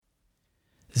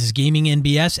This is Gaming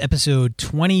NBS episode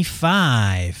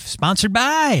 25, sponsored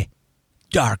by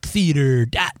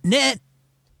darktheater.net.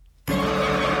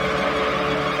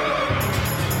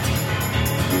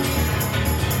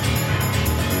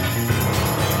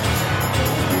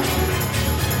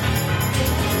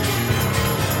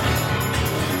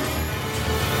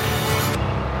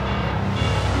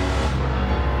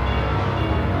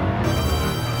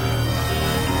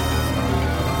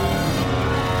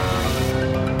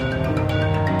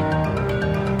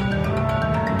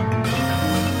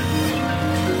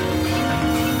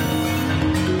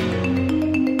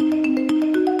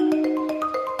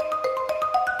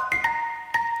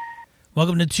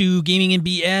 Welcome to Gaming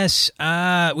NBS,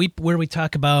 where we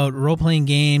talk about role-playing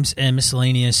games and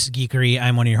miscellaneous geekery.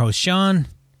 I'm one of your hosts, Sean.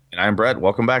 And I'm Brett.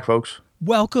 Welcome back, folks.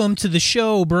 Welcome to the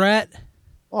show, Brett.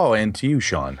 Oh, and to you,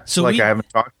 Sean. So I haven't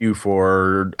talked to you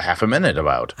for half a minute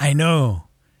about. I know.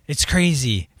 It's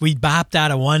crazy. We bopped out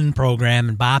of one program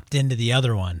and bopped into the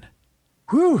other one.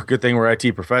 Whew, good thing we're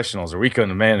IT professionals, or we couldn't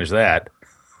have managed that.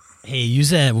 Hey,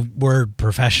 use that word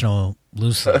professional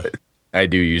loosely. I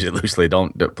do use it loosely.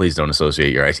 Please don't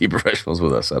associate your IT professionals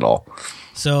with us at all.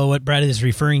 So what Brett is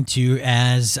referring to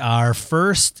as our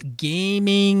first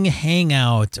gaming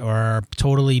hangout, or our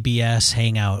Totally BS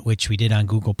hangout, which we did on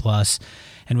Google+.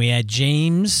 And we had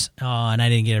James, and I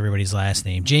didn't get everybody's last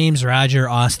name. James, Roger,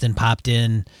 Austin popped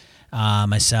in,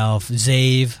 myself,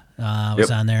 Zave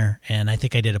was on there, and I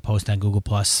think I did a post on Google+.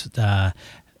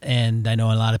 And I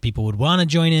know a lot of people would want to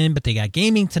join in, but they got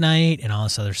gaming tonight and all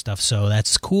this other stuff. So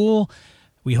that's cool.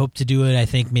 We hope to do it, I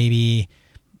think, maybe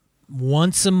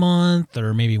once a month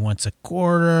or maybe once a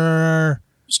quarter.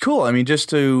 It's cool. I mean, just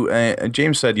to,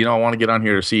 James said, I want to get on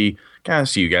here to see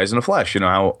you guys in the flesh,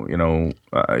 how,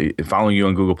 following you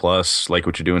on Google+, like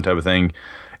what you're doing type of thing.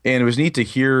 And it was neat to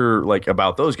hear,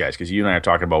 about those guys, because you and I are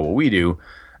talking about what we do.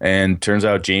 And turns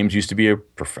out James used to be a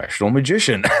professional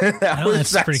magician.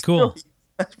 That's pretty cool.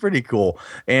 That's pretty cool.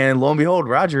 And lo and behold,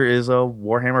 Roger is a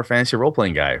Warhammer Fantasy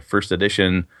role-playing guy. First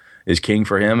edition is king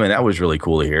for him, and that was really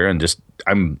cool to hear. And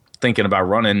I'm thinking about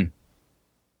running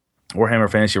Warhammer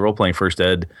Fantasy role-playing first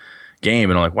ed game,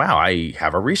 and I'm like, wow, I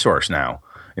have a resource now.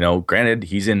 Granted,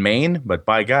 he's in Maine, but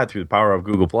by God, through the power of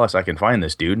Google+, I can find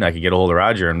this dude, and I can get a hold of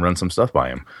Roger and run some stuff by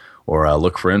him. Or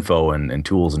look for info and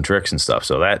tools and tricks and stuff.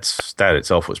 So that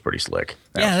itself was pretty slick.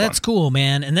 That's cool,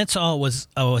 man. And that's all it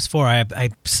was for. I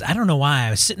don't know why. I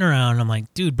was sitting around and I'm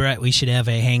like, dude, Brett, we should have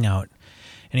a hangout.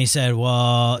 And he said,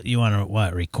 well, you want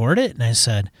to record it? And I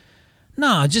said,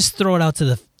 no, just throw it out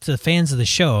to the fans of the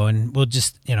show, and we'll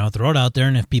just throw it out there.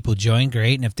 And if people join,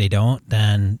 great. And if they don't,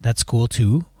 then that's cool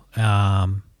too.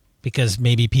 Because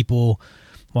maybe people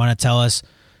want to tell us,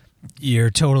 you're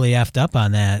totally effed up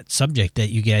on that subject that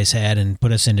you guys had and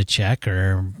put us into check,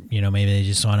 or maybe they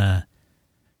just want to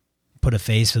put a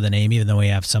face with a name, even though we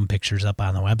have some pictures up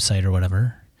on the website or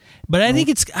whatever. But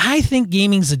I think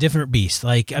gaming's a different beast.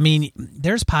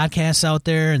 There's podcasts out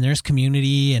there and there's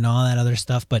community and all that other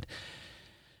stuff, but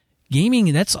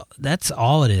gaming, that's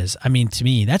all it is. To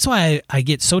me, that's why I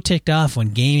get so ticked off when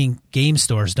game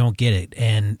stores don't get it,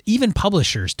 and even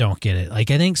publishers don't get it. I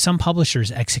think some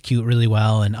publishers execute really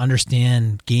well and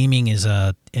understand gaming is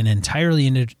an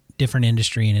entirely different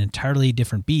industry, an entirely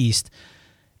different beast,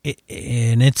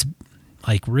 and it's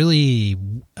really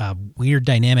weird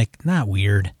dynamic. Not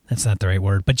weird, that's not the right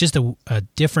word, but just a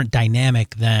different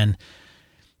dynamic than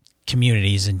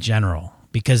communities in general.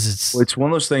 Because it's one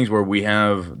of those things where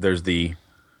there's the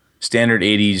standard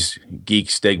 80s geek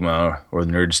stigma or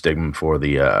the nerd stigma for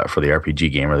the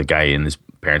RPG gamer, the guy in his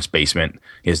parents' basement.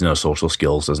 He has no social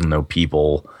skills, doesn't know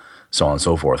people, so on and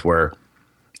so forth. Where,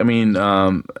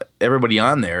 everybody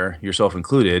on there, yourself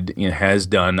included, has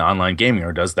done online gaming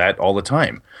or does that all the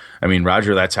time.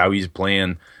 Roger, that's how he's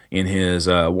playing in his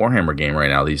Warhammer game right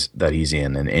now that he's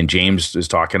in. And James is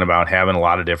talking about having a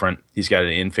lot of different, he's got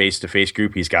an face-to-face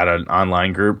group, he's got an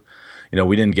online group.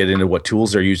 We didn't get into what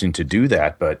tools they're using to do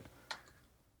that, but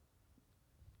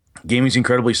gaming's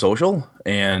incredibly social,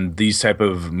 and these type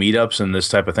of meetups and this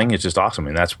type of thing is just awesome.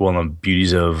 And that's one of the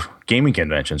beauties of gaming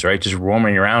conventions, right? Just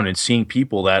roaming around and seeing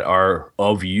people that are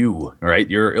of you, right?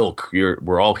 Your ilk,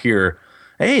 we're all here.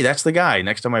 Hey, that's the guy.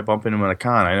 Next time I bump into him at a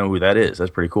con, I know who that is.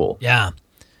 That's pretty cool. Yeah.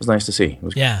 It was nice to see.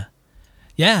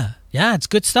 Yeah, it's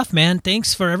good stuff, man.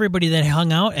 Thanks for everybody that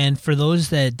hung out, and for those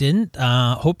that didn't,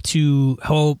 hope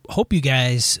you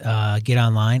guys get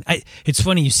online. It's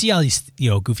funny, you see all these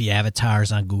goofy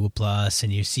avatars on Google Plus,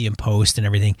 and you see them post and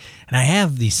everything, and I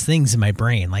have these things in my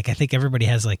brain. I think everybody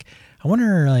has I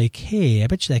wonder, hey, I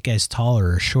bet you that guy's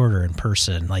taller or shorter in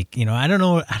person. I don't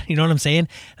know, you know what I'm saying? And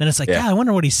then it's yeah, I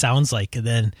wonder what he sounds like, and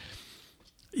then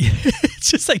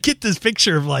It's just I get this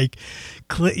picture of like,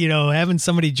 having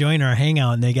somebody join our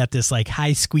hangout and they got this like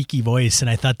high squeaky voice, and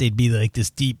I thought they'd be like this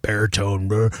deep baritone,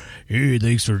 bro. Hey,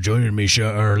 thanks for joining me,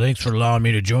 Sean, or thanks for allowing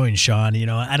me to join, Sean.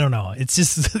 I don't know. It's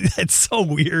just it's so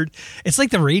weird. It's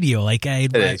like the radio. Like I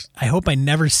hope I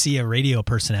never see a radio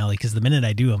personality, because the minute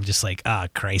I do, I'm just like,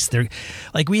 Christ. They're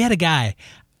like, we had a guy.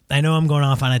 I know I'm going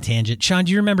off on a tangent. Sean,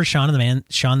 do you remember Sean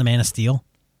the Man of Steel?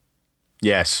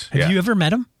 Yes. Have you ever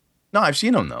met him? No, I've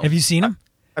seen him though. Have you seen him?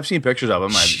 I've seen pictures of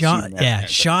him.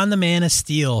 Sean the Man of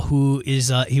Steel, who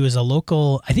is he was a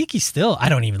local. I think he's still. I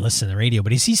don't even listen to the radio,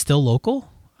 but is he still local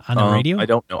on the radio? I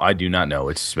don't know. I do not know.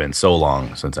 It's been so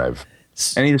long since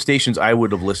any of the stations I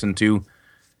would have listened to.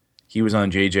 He was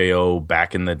on JJO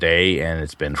back in the day, and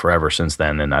it's been forever since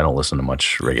then. And I don't listen to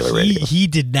much regular radio. He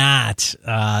did not.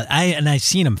 I've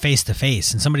seen him face to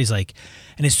face, and somebody's like,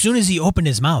 and as soon as he opened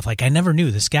his mouth, like I never knew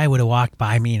this guy would have walked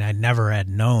by me, and I never had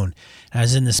known. I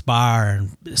was in this bar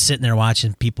and sitting there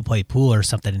watching people play pool or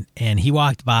something, and he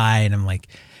walked by, and I'm like,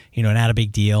 not a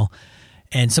big deal.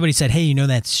 And somebody said, "Hey,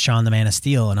 that's Sean the Man of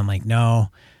Steel," and I'm like,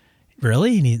 "No."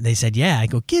 Really? And they said, "Yeah." I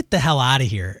go, "Get the hell out of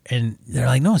here." And they're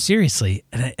like, "No, seriously."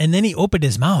 And then he opened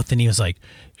his mouth and he was like,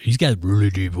 he's got a really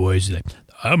deep voice. He's like,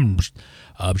 I'm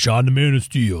Sean the Man of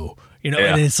Steel. And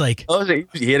it's like,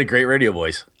 he had a great radio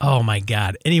voice. Oh my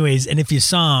God. Anyways, and if you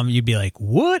saw him, you'd be like,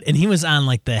 what? And he was on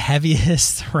like the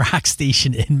heaviest rock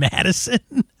station in Madison.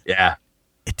 Yeah.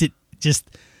 It did just,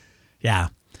 yeah.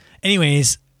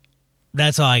 Anyways,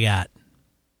 that's all I got.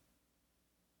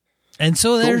 And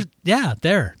so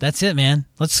that's it, man.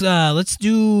 Let's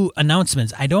do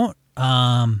announcements. Announcements.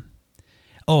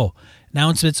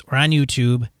 We're on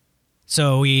YouTube.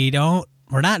 So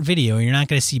we're not video. You're not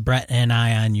going to see Brett and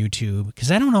I on YouTube, because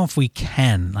I don't know if we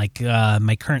can. Like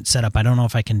my current setup, I don't know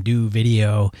if I can do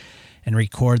video and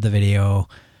record the video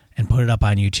and put it up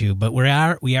on YouTube. But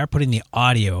we are putting the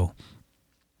audio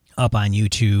up on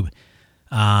YouTube.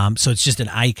 So it's just an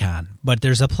icon, but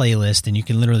there's a playlist, and you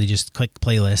can literally just click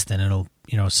playlist and it'll,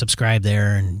 subscribe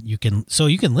there, and you can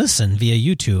listen via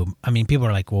YouTube. I mean, people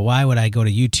are like, well, why would I go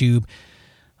to YouTube?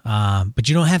 But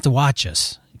you don't have to watch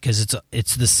us, because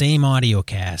it's the same audio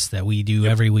cast that we do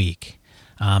every week.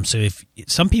 So if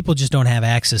some people just don't have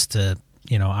access to,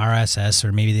 RSS,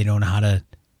 or maybe they don't know how to.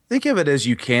 Think of it as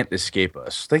you can't escape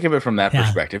us. Think of it from that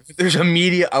perspective. If there's a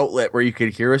media outlet where you can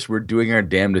hear us, we're doing our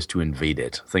damnedest to invade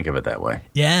it. Think of it that way.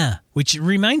 Yeah, which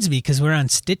reminds me, because we're on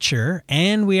Stitcher,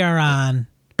 and we are on.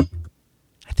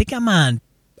 I think I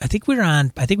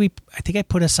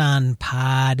put us on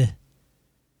Pod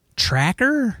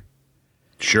Tracker.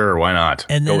 Sure, why not?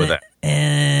 And go with that.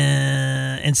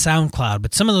 And SoundCloud,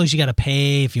 but some of those you got to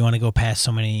pay if you want to go past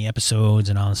so many episodes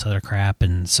and all this other crap,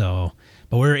 and so.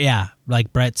 But we're,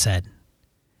 like Brett said,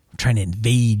 we're trying to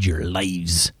invade your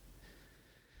lives.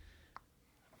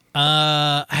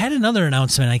 I had another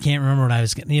announcement. I can't remember what I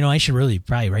was getting. I should really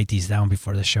probably write these down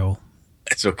before the show.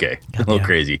 It's okay. A little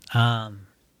crazy. What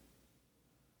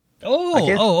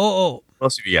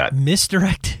else have you got?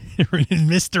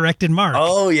 Misdirected Mark.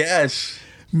 Oh, yes.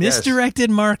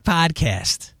 Misdirected Mark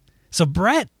podcast. So,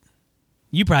 Brett,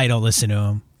 you probably don't listen to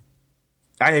him.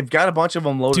 I've got a bunch of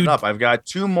them loaded up. I've got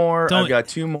two more. No,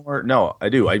 I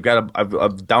do. I've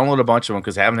downloaded a bunch of them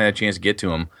because I haven't had a chance to get to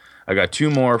them. I got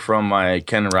two more from my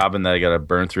Ken and Robin that I got to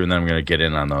burn through, and then I'm going to get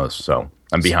in on those. So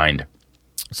I'm behind.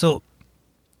 So,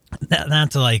 not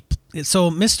to like.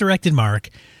 So, Misdirected Mark,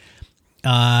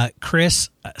 Chris.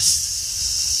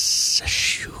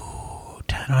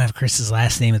 Shoot, I don't have Chris's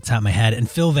last name at the top of my head, and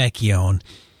Phil Vecchione.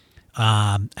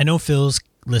 I know Phil's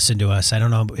listen to us. I don't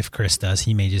know if Chris does.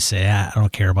 He may just say, I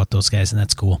don't care about those guys, and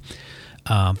that's cool.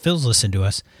 Phil's listened to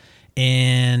us,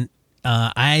 and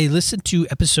I listened to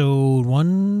episode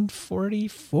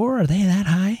 144. Are they that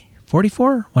high? 44?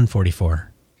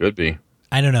 144. Could be.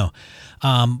 I don't know.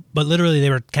 But literally they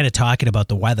were kind of talking about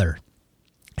the weather.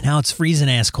 Now it's freezing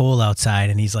ass cold outside,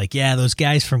 and he's like, yeah, those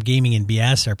guys from Gaming and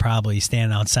BS are probably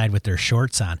standing outside with their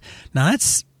shorts on. Now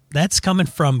that's coming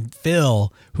from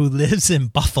Phil, who lives in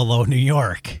Buffalo, New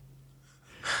York.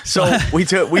 So we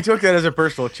took that as a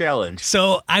personal challenge.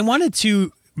 So I wanted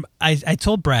to. I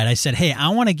told Brad. I said, "Hey, I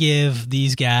want to give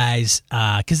these guys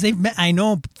because I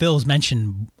know Phil's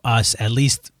mentioned us at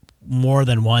least more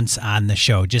than once on the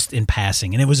show, just in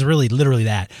passing, and it was really literally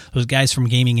that those guys from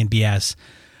Gaming and BS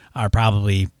are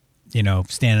probably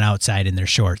standing outside in their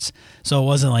shorts. So it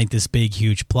wasn't like this big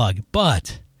huge plug,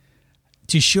 but."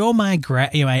 To show my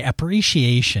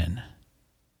appreciation,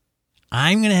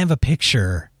 I'm going to have a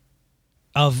picture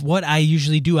of what I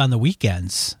usually do on the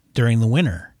weekends during the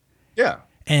winter. Yeah.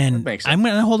 And I'm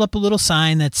going to hold up a little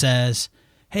sign that says,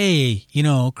 hey,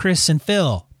 Chris and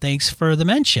Phil, thanks for the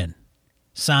mention.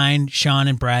 Signed, Sean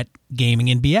and Brett, Gaming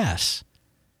and BS.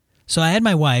 So I had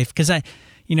my wife, because I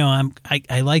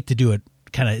like to do it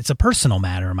kind of, it's a personal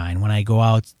matter of mine when I go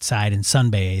outside and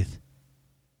sunbathe.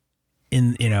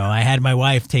 I had my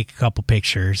wife take a couple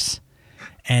pictures.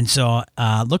 And so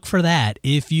look for that.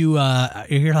 If you're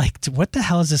like, what the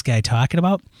hell is this guy talking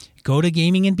about? Go to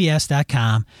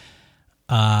gamingandbs.com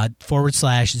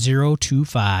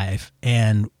 /025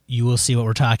 and you will see what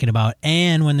we're talking about.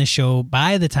 And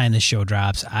by the time the show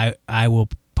drops, I will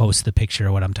post the picture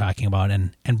of what I'm talking about.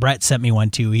 And Brett sent me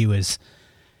one too. He was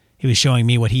showing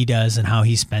me what he does and how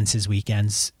he spends his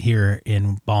weekends here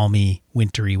in balmy,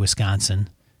 wintry Wisconsin.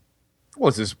 Well,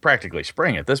 this is practically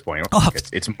spring at this point.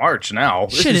 It's March now.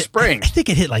 This is spring. I think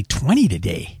it hit like 20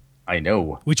 today. I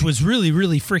know. Which was really,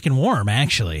 really freaking warm,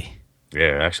 actually.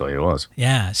 Yeah, actually it was.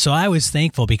 Yeah, so I was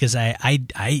thankful because I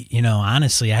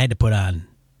honestly, I had to put on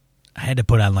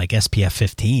like SPF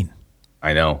 15.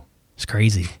 I know. It's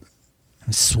crazy.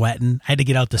 I'm sweating. I had to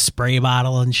get out the spray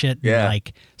bottle and shit. Yeah,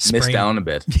 and mist down a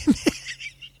bit.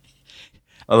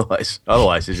 otherwise,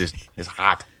 it's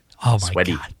hot. Oh my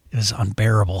sweaty. God, it was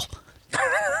unbearable.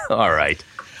 All right,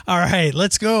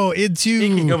 let's go into.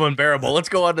 Speaking of unbearable, let's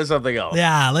go on to something else.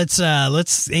 Yeah, let's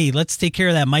take care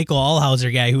of that Michael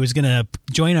Allhauser guy who was gonna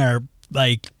join our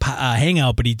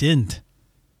hangout, but he didn't.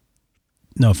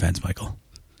 No offense, Michael.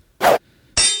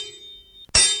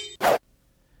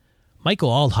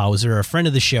 Michael Allhauser, a friend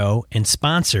of the show and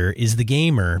sponsor, is the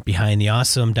gamer behind the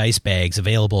awesome dice bags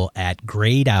available at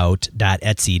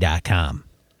gradeout.etsy.com.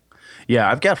 Yeah,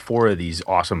 I've got 4 of these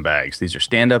awesome bags. These are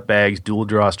stand-up bags, dual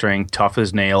drawstring, tough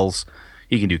as nails.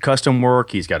 He can do custom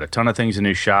work. He's got a ton of things in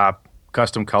his shop,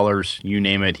 custom colors, you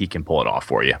name it, he can pull it off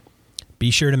for you.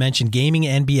 Be sure to mention Gaming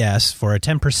NBS for a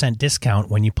 10% discount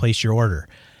when you place your order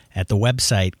at the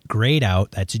website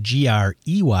Gradeout, that's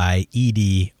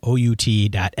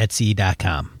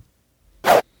GREYEDOUT.etsy.com.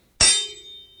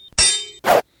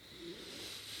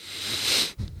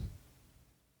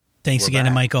 Thanks again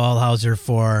to Michael Allhauser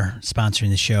for sponsoring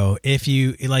the show. If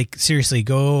you seriously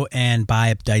go and buy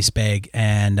a dice bag,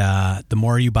 and the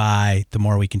more you buy, the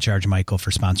more we can charge Michael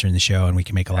for sponsoring the show, and we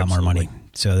can make a lot more money.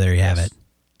 So there you have it.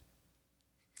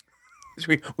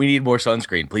 We need more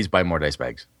sunscreen. Please buy more dice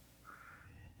bags.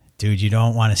 Dude, you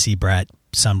don't want to see Brett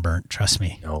sunburnt. Trust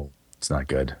me. No, it's not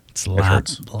good. It's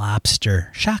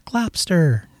lobster. Shock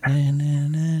lobster. Na, na,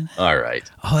 na. All right.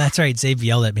 Oh, that's right. Zave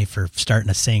yelled at me for starting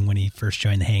to sing when he first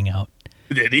joined the Hangout.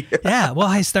 Did he? Yeah. Well,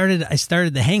 I started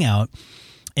the Hangout,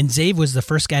 and Zave was the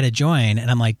first guy to join,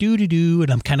 and I'm like, doo-doo-doo, and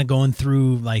I'm kind of going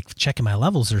through, checking my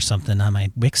levels or something on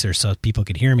my mixer so people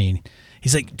could hear me.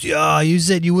 He's like, you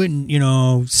said you wouldn't,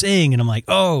 sing. And I'm like,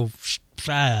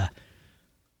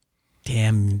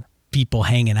 damn people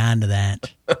hanging on to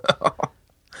that. I'm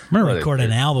going to record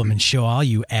an album and show all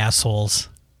you assholes.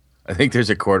 I think there's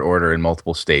a court order in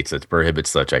multiple states that prohibits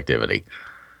such activity.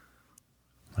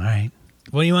 All right.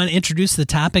 Well, you want to introduce the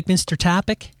topic, Mr.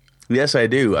 Topic? Yes, I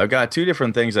do. I've got 2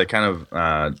 different things that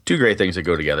two great things that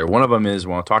go together. One of them is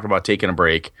we'll talk about taking a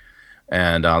break,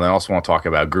 and I also want to talk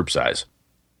about group size.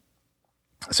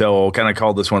 So we'll kind of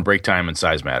call this one Break Time and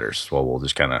Size Matters. Well, we'll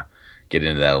just kind of get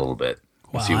into that a little bit.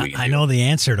 Well, I know the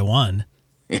answer to one.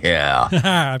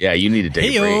 Yeah. Yeah, you need to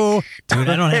take a break. Dude,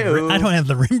 I don't have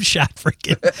the rim shot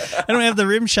freaking. I don't have the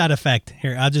rim shot effect.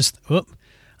 Here, I'll just do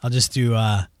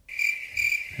something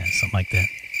like that.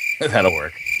 That'll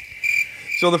work.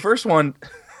 So the first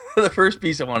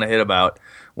piece I want to hit about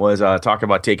was talk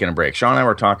about taking a break. Sean and I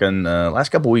were talking last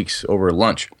couple weeks over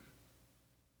lunch.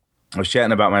 I was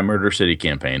chatting about my Murder City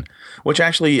campaign, which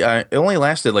actually it only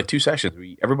lasted 2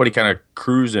 sessions. Everybody kind of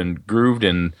cruised and grooved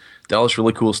and dealt us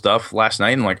really cool stuff last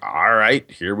night. And all right,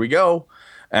 here we go.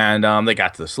 And they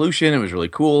got to the solution. It was really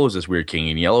cool. It was this weird King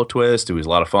and Yellow twist. It was a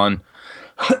lot of fun.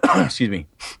 Excuse me.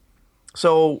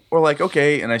 So we're like,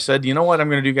 okay. And I said, you know what I'm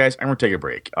going to do, guys? I'm going to take a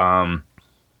break. I've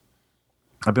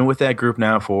been with that group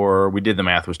now we did the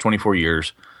math, it was 24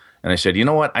 years. And I said, you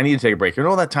know what? I need to take a break. You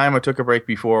know that time I took a break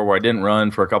before where I didn't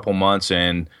run for a couple months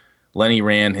and Lenny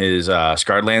ran his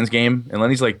Scarred Lands game? And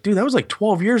Lenny's like, dude, that was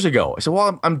 12 years ago. I said,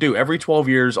 well, I'm due. Every 12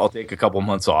 years, I'll take a couple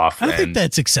months off. I think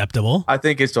that's acceptable. I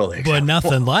think it's totally acceptable. But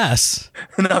nothing less.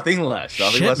 Nothing less.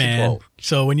 Nothing less than 12.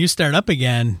 So when you start up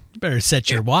again, you better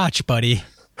set your watch, buddy.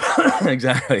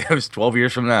 Exactly. It was 12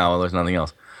 years from now. There's nothing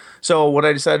else. So what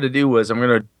I decided to do was I'm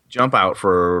going to jump out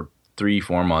for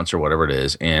 3-4 months or whatever it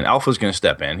is, and Alpha's going to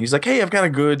step in. He's like, hey, I've got a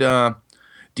good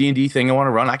D&D thing I want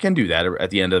to run. I can do that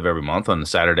at the end of every month on the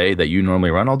Saturday that you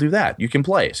normally run. I'll do that. You can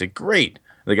play. I said, great.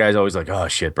 The guy's always like, oh,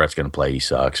 shit, Brett's going to play. He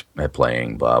sucks at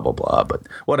playing, blah, blah, blah. But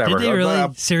whatever. Did they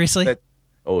really? Seriously?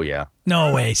 Oh yeah.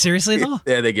 No way. Seriously though?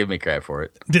 Yeah, they give me crap for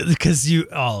it. Because you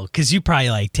probably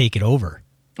like take it over.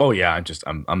 Oh yeah,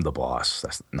 I'm the boss.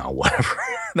 That's no whatever.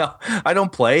 No, I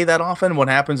don't play that often. What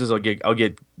happens is I'll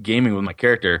get gaming with my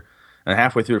character, and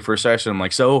halfway through the first session, I'm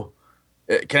like, so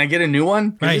can I get a new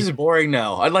one? Right. This is boring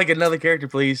now. I'd like another character,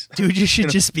 please. Dude, you should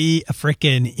just be a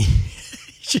freaking.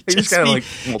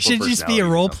 should just be a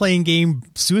role playing game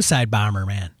suicide bomber,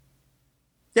 man.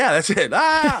 Yeah, that's it.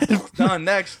 Done.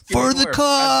 Next. For the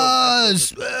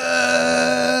cause.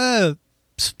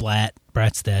 Splat.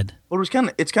 Brett's dead. Well,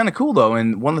 it's kind of cool though,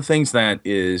 and one of the things that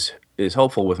is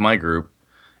helpful with my group,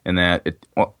 and that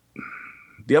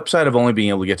the upside of only being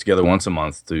able to get together once a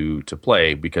month to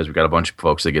play, because we've got a bunch of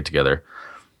folks that get together,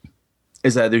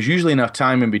 is that there's usually enough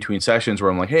time in between sessions where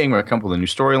I'm like, hey, I'm going to come up with a new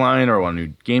storyline or a new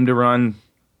game to run.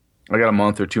 I got a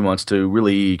month or 2 months to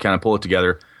really kind of pull it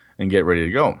together and get ready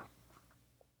to go.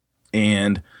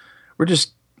 And we're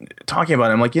just talking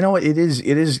about it. I'm like, you know what? It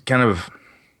is kind of,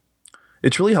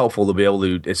 it's really helpful to be able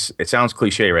to, it sounds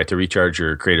cliche, right? To recharge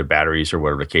your creative batteries or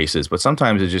whatever the case is. But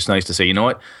sometimes it's just nice to say, you know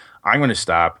what? I'm going to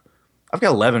stop. I've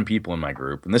got 11 people in my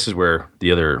group. And this is where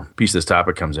the other piece of this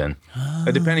topic comes in.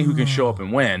 Depending who can show up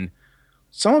and when,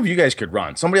 some of you guys could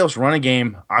run. Somebody else run a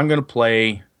game. I'm going to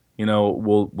play,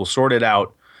 we'll sort it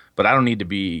out. But I don't need to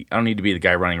be the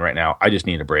guy running right now. I just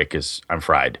need a break because I'm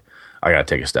fried. I got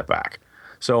to take a step back.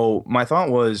 So my thought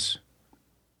was,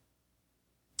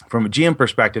 from a GM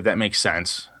perspective, that makes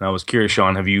sense. And I was curious,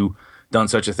 Sean, have you done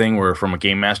such a thing where from a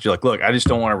game master, you're like, look, I just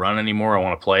don't want to run anymore. I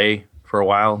want to play for a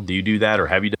while. Do you do that, or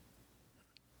have you done?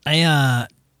 I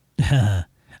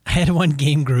had one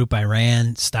game group I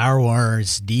ran, Star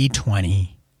Wars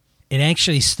D20. It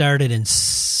actually started in...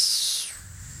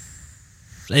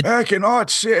 Back in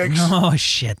 06. Oh,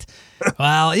 shit.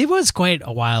 Well, it was quite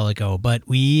a while ago, but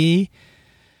the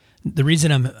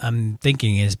reason I'm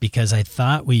thinking is because I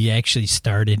thought we actually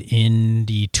started in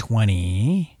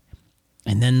D20,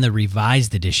 and then the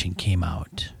revised edition came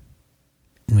out.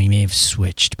 And we may have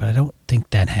switched, but I don't think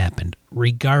that happened.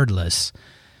 Regardless,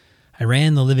 I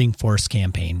ran the Living Force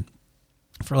campaign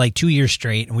for like 2 years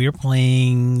straight, and we were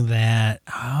playing that,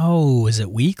 was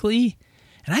it weekly?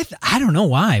 And I don't know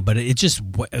why, but it just,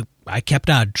 I kept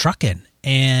on trucking,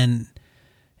 and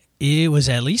it was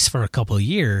at least for a couple of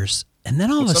years. And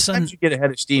then all of a sudden, sometimes you get ahead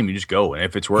of steam, you just go, and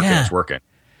if it's working, it's working,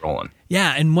 rolling.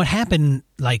 Yeah, and what happened,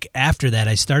 like, after that,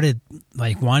 I started,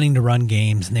 like, wanting to run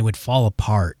games, and they would fall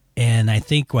apart. And I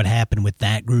think what happened with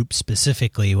that group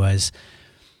specifically was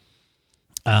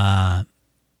they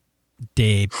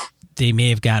may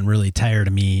have gotten really tired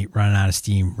of me running out of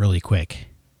steam really quick.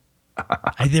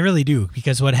 They really do,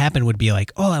 because what happened would be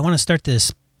like, I want to start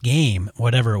this game,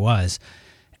 whatever it was.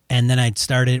 And then I'd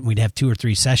start it, and we'd have 2 or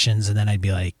 3 sessions, and then I'd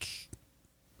be like,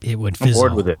 it would fizzle. I'm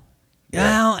bored with it. Yeah.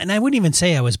 Well, and I wouldn't even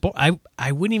say I was bored. I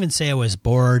wouldn't even say I was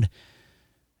bored.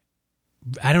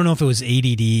 I don't know if it was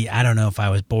ADD. I don't know if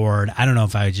I was bored. I don't know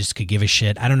if I just could give a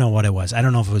shit. I don't know what it was. I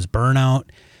don't know if it was burnout.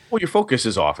 Well, your focus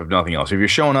is off, if nothing else. If you're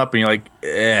showing up and you're like,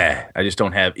 I just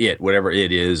don't have it, whatever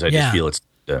it is, I just feel it's...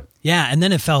 Yeah, and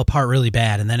then it fell apart really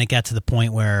bad, and then it got to the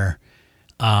point where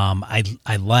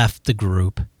I left the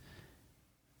group,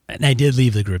 and I did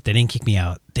leave the group. They didn't kick me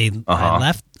out.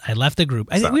 I left the group.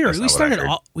 I think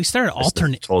we started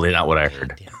alternate. Totally not what I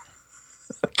heard.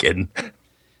 Kidding.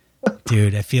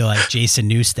 Dude, I feel like Jason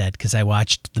Newsted because I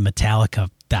watched the Metallica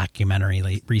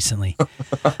documentary recently.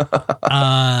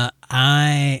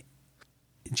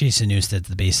 Jason Newsted's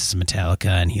the bassist of Metallica,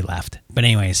 and he left. But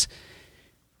anyways,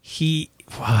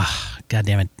 God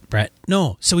damn it, Brett.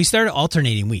 No, so we started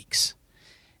alternating weeks,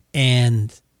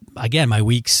 and again, my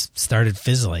weeks started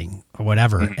fizzling or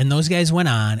whatever, and those guys went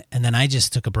on, and then I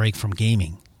just took a break from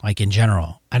gaming, like in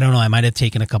general. I don't know, I might have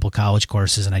taken a couple college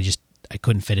courses, and I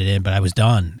couldn't fit it in, but I was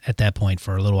done at that point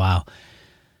for a little while.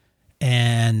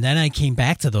 And then I came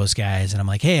back to those guys, and I'm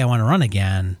like, hey, I want to run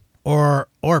again or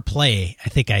play. I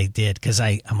think I did, because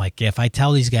I'm like, if I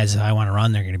tell these guys if I want to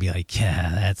run, they're going to be like,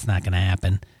 yeah, that's not going to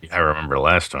happen. I remember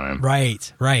last time.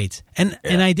 Right. And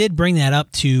I did bring that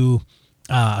up to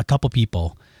a couple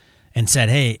people and said,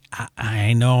 hey,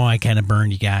 I know I kind of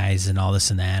burned you guys and all this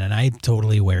and that, and I'm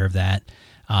totally aware of that.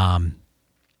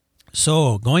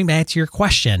 So going back to your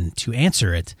question, to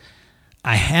answer it,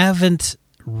 I haven't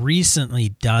recently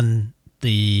done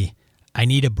the I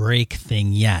need a break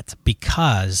thing yet,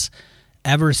 because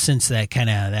ever since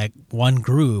that one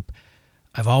group,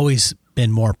 I've always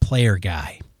been more player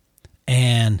guy.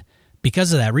 And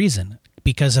because of that reason,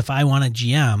 because if I want a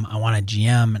GM, I want a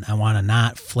GM and I want to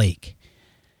not flake.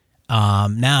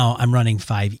 Now I'm running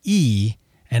 5E,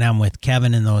 and I'm with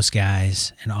Kevin and those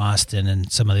guys and Austin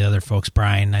and some of the other folks.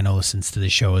 Brian, I know, listens to the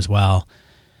show as well.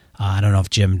 I don't know if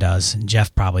Jim does, and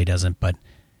Jeff probably doesn't,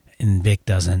 and Vic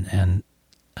doesn't, and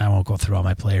I won't go through all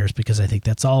my players because I think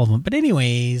that's all of them. But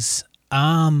anyways,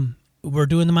 we're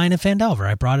doing the Mine of Phandelver.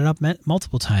 I brought it up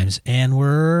multiple times, and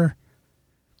we're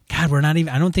not even,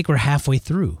 I don't think we're halfway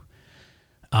through.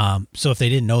 So if they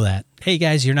didn't know that, hey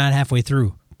guys, you're not halfway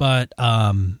through. But,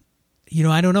 I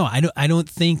don't know. I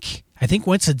think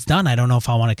once it's done, I don't know if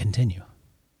I want to continue.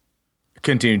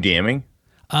 Continue DMing?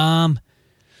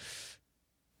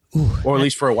 Or at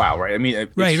least for a while, right? I mean,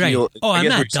 right. I'm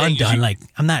not done. Like,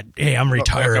 I'm not, hey, I'm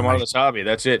retired. I'm out of this hobby.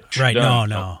 That's it. Right. Done.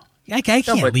 No. I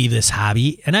can't leave this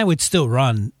hobby, and I would still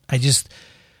run.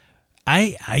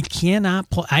 I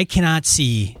cannot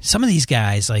see some of these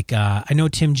guys. Like, I know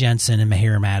Tim Jensen and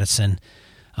Mahira Madison.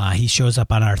 He shows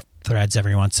up on our threads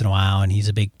every once in a while, and he's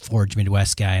a big Forge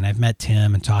Midwest guy, and I've met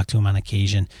Tim and talked to him on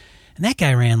occasion. And that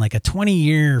guy ran like a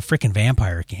 20-year freaking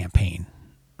vampire campaign.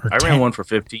 I ran one for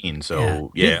 15,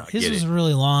 so yeah. His was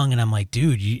really long, and I'm like,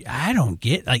 dude, I don't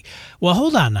get, like, well,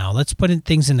 hold on now. Let's put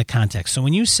things into context. So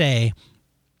when you say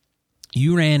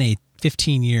you ran a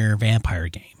 15-year vampire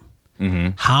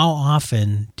game, how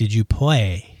often did you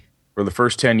play? For the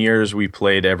first 10 years, we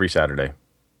played every Saturday.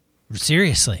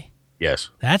 Seriously? Yes.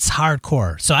 That's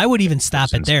hardcore. So I would even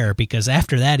stop it there, because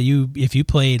after that, if you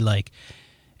played like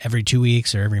every 2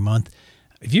 weeks or every month,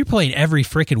 if you played every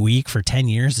freaking week for 10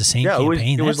 years, the same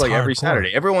campaign, it was like hardcore. Every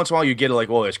Saturday. Every once in a while, you get like,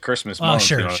 well, it's Christmas month.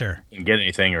 Sure. You can get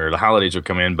anything, or the holidays would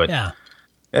come in. But yeah.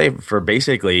 Hey, for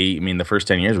basically, I mean, the first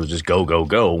 10 years was just go, go,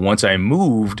 go. Once I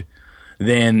moved,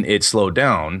 then it slowed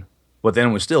down. But then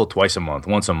it was still twice a month,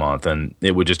 once a month, and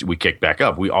we kicked back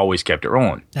up. We always kept it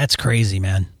rolling. That's crazy,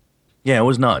 man. Yeah, it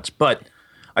was nuts. But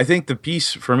I think the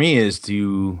piece for me is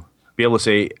to be able to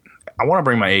say, I want to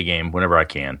bring my A game whenever I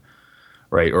can,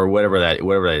 right? Or whatever that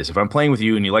is. If I'm playing with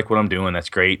you and you like what I'm doing,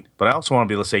 that's great. But I also want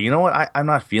to be able to say, you know what? I'm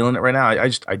not feeling it right now.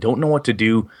 I don't know what to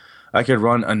do. I could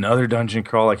run another dungeon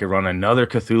crawl. I could run another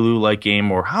Cthulhu-like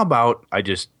game. Or how about I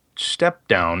just step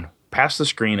down, pass the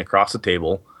screen across the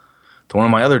table to one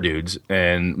of my other dudes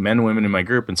and men and women in my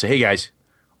group and say, hey, guys,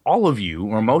 all of you,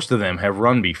 or most of them, have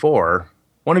run before.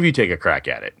 One of you take a crack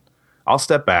at it. I'll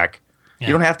step back. Yeah.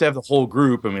 You don't have to have the whole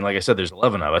group. I mean, like I said, there's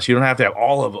 11 of us. You don't have to have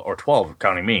all of, or 12,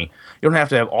 counting me. You don't have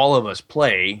to have all of us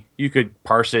play. You could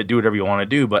parse it, do whatever you want to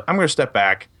do. But I'm going to step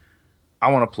back.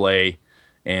 I want to play.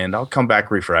 And I'll come back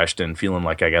refreshed and feeling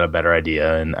like I got a better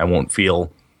idea, and I won't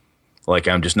feel like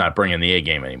I'm just not bringing the A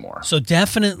game anymore. So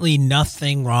definitely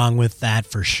nothing wrong with that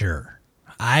for sure.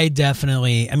 I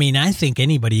think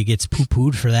anybody who gets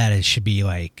poo-pooed for that, it should be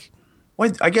like,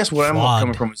 well, I guess what flogged. I'm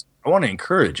coming from is I want to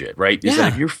encourage it, right? Yeah. Is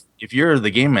that if you're the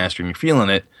game master and you're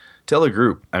feeling it, tell the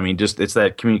group. I mean, just it's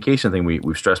that communication thing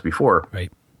we've stressed before.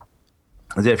 Right.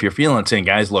 Is that if you're feeling it, saying,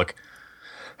 guys, look,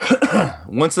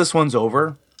 once this one's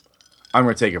over, I'm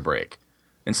going to take a break.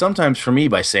 And sometimes for me,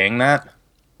 by saying that,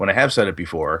 when I have said it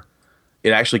before, it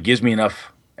actually gives me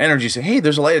enough energy to say, hey,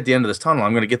 there's a light at the end of this tunnel.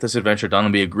 I'm going to get this adventure done.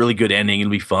 It'll be a really good ending.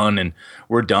 It'll be fun, and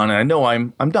we're done. And I know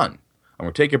I'm done. I'm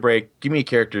going to take a break. Give me a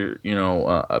character,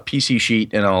 a PC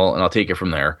sheet, and I'll take it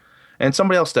from there. And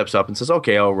somebody else steps up and says,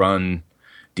 okay, I'll run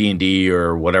D&D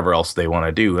or whatever else they want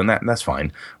to do, and that's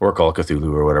fine. Or Call of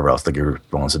Cthulhu or whatever else the group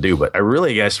wants to do. But I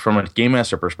really guess from a game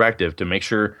master perspective, to make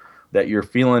sure that you're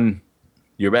feeling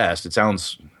your best. It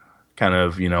sounds kind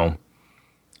of,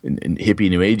 hippie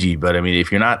new agey, but I mean,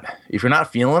 if you're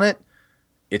not feeling it,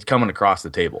 it's coming across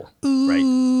the table. Ooh,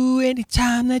 right?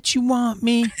 Anytime that you want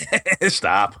me.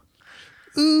 Stop.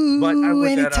 Ooh,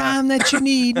 anytime that you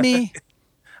need me.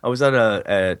 I was at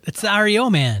it's the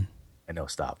REO man. I know.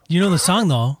 Stop. You know the song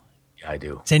though. Yeah, I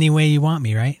do. It's Any Way You Want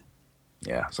Me, right?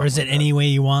 Yeah. Or is it like Any Way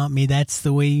You Want Me? That's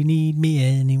the way you need me.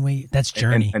 Anyway, that's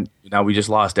Journey. And now we just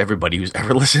lost everybody who's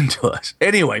ever listened to us.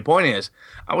 Anyway, point is,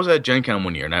 I was at Gen Con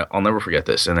one year, and I'll never forget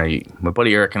this. And my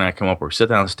buddy Eric and I come up, we sit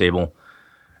down at this table,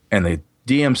 and the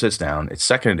DM sits down. It's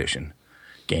second edition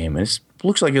game, and it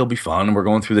looks like it'll be fun. And we're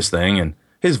going through this thing, and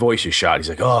his voice is shot. He's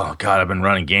like, oh, God, I've been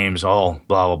running games all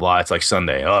blah, blah, blah. It's like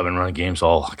Sunday. Oh, I've been running games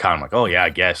all kind of like, oh, yeah,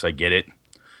 I guess I get it.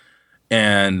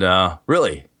 And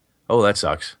really, oh, that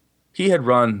sucks. He had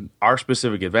run our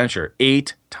specific adventure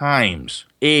 8 times.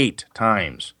 8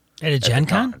 times. At a Gen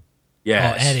Con?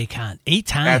 Yes. Oh, at a con. 8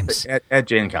 times. At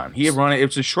Gen Con. He had run it. It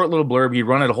was a short little blurb. He'd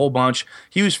run it a whole bunch.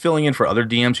 He was filling in for other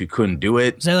DMs who couldn't do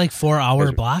it. Was that like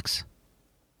 4-hour blocks?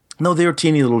 No, they were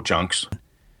teeny little chunks.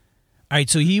 All right,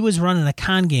 so he was running a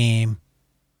con game.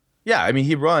 Yeah, I mean,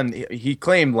 he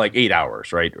claimed like 8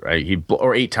 hours, right?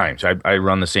 Or 8 times. I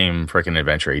run the same freaking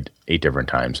adventure 8 different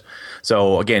times.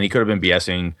 So, again, he could have been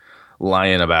BSing,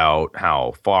 lying about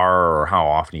how far or how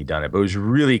often he'd done it. But it was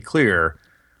really clear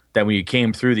that when you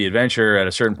came through the adventure at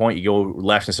a certain point, you go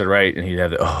left instead of right, and he'd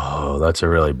have that's a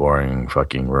really boring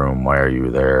fucking room. Why are you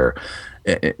there?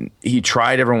 And he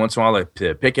tried every once in a while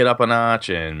to pick it up a notch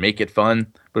and make it fun,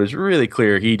 but it was really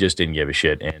clear he just didn't give a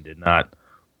shit and did not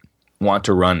want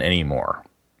to run anymore.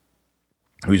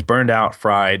 He was burned out,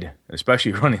 fried,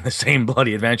 especially running the same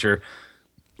bloody adventure.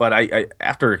 But I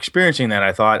after experiencing that,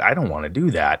 I thought, I don't want to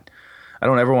do that. I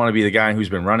don't ever want to be the guy who's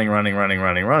been running.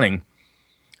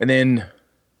 And then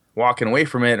walking away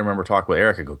from it, I remember talking with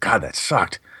Eric. I go, God, that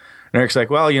sucked. And Eric's like,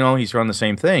 well, he's run the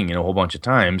same thing, a whole bunch of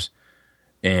times.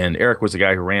 And Eric was the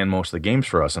guy who ran most of the games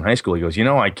for us in high school. He goes,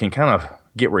 I can kind of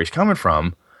get where he's coming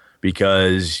from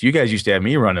because you guys used to have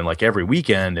me running like every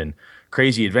weekend and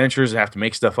crazy adventures and have to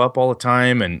make stuff up all the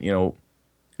time. And,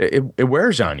 it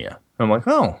wears on you. I'm like,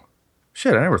 oh,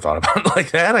 shit, I never thought about it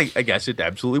like that. I guess it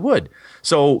absolutely would.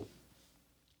 So,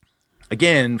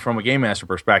 again, from a game master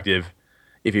perspective,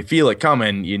 if you feel it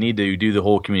coming, you need to do the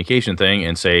whole communication thing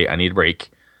and say, I need a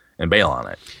break and bail on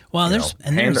it. Well,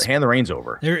 hand the reins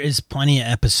over. There is plenty of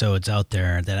episodes out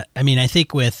there that, I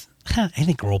think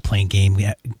role-playing game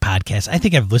podcasts, I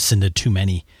think I've listened to too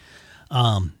many.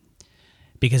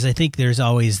 Because I think there's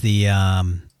always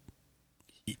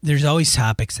there's always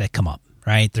topics that come up,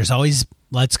 right? There's always,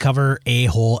 let's cover a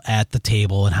hole at the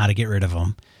table and how to get rid of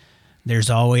them.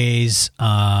 There's always,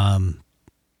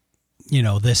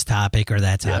 this topic or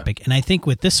that topic. Yeah. And I think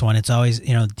with this one, it's always,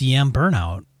 DM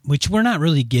burnout, which we're not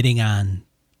really getting on.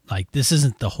 Like, this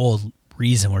isn't the whole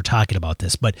reason we're talking about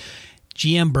this, but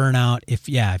GM burnout, if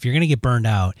you're going to get burned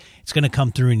out, it's going to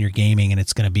come through in your gaming and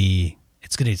it's going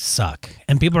to suck.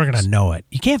 And people are going to know it.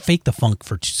 You can't fake the funk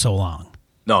for so long.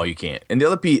 No, you can't. And the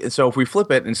other piece, so if we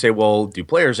flip it and say, well, do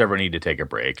players ever need to take a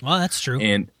break? Well, that's true.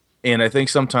 And I think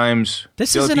sometimes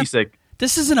this isn't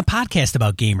a podcast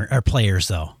about gamer or players,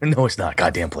 though. No, it's not.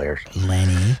 Goddamn players,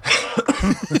 Lenny.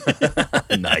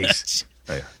 Nice.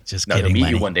 Just kidding. They'll meet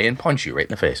you one day and punch you right in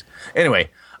the face. Anyway,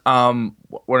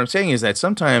 what I'm saying is that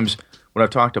sometimes when I've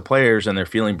talked to players and they're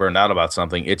feeling burned out about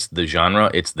something, it's the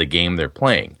genre, it's the game they're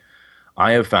playing.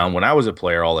 I have found when I was a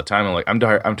player all the time, I'm like, I'm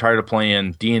tired of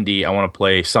playing D&D. I want to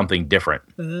play something different.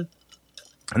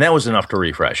 Mm-hmm. And that was enough to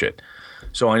refresh it.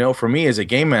 So I know for me as a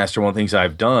game master, one of the things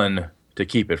I've done to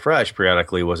keep it fresh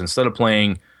periodically was instead of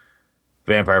playing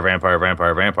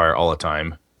vampire all the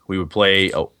time, we would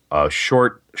play a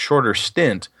shorter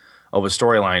stint of a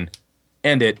storyline,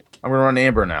 end it. I'm going to run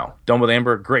Amber now. Done with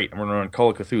Amber? Great. I'm going to run Call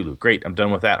of Cthulhu. Great. I'm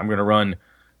done with that. I'm going to run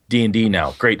D&D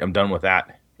now. Great. I'm done with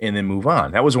that. And then move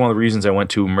on. That was one of the reasons I went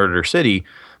to Murder City,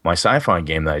 my sci-fi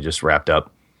game that I just wrapped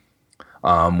up,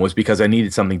 was because I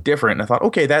needed something different. And I thought,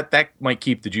 okay, that might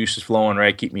keep the juices flowing,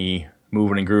 right? Keep me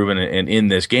moving and grooving and in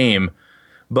this game.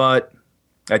 But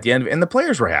at the end, and the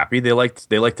players were happy. They liked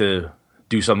to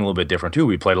do something a little bit different too.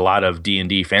 We played a lot of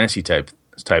D&D fantasy type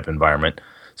environment.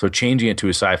 So changing it to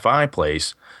a sci-fi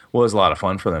place was a lot of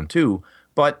fun for them too.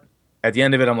 But at the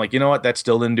end of it, I'm like, you know what? That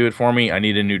still didn't do it for me. I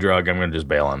need a new drug. I'm going to just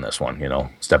bail on this one,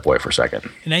 step away for a second.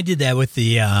 And I did that with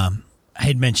I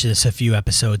had mentioned this a few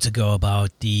episodes ago about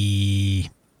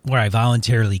where I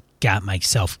voluntarily got my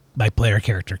player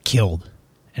character killed.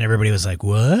 And everybody was like,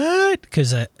 what?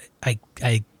 Because I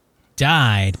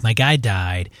died. My guy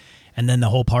died. And then the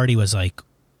whole party was like,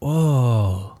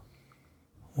 whoa,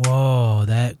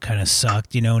 that kind of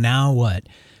sucked. Now what?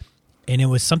 And it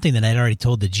was something that I'd already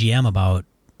told the GM about.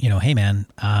 Hey man,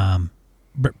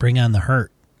 bring on the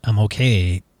hurt. I'm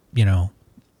okay. I'm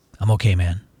okay,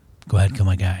 man. Go ahead, kill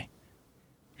my guy.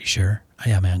 You sure? Oh,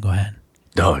 yeah, man. Go ahead.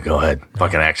 No, go ahead. No.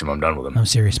 Fucking axe him. I'm done with him. I'm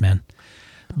serious, man.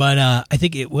 But I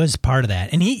think it was part of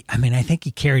that, and I think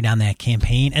he carried on that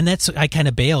campaign, and I kind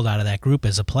of bailed out of that group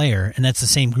as a player, and that's the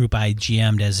same group I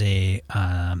GM'd as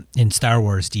in Star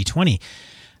Wars D20.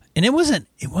 And it wasn't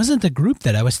the group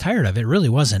that I was tired of. It really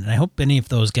wasn't. And I hope any of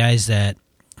those guys that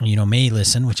may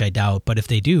listen, which I doubt, but if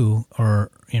they do,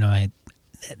 or,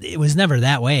 it was never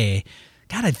that way.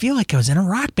 God, I feel like I was in a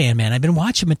rock band, man. I've been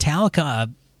watching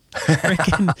Metallica,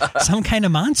 freaking some kind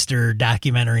of monster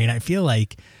documentary, and I feel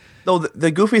like. No, the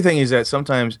goofy thing is that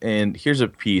sometimes, and here's a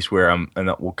piece where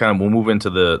we'll move into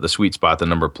the sweet spot, the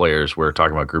number of players. We're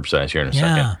talking about group size here in a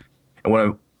second.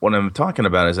 And what I'm talking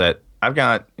about is that I've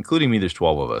got, including me, there's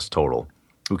 12 of us total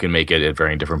who can make it at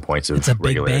varying different points of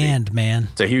regularity. It's a big band, man.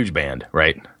 It's a huge band,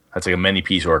 right? That's like a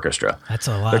many-piece orchestra. That's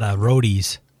a lot of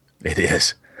roadies. It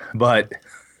is. But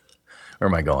where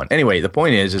am I going? Anyway, the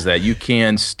point is that you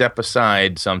can step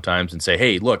aside sometimes and say,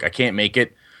 hey, look, I can't make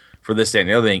it for this, that, and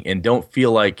the other thing, and don't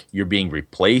feel like you're being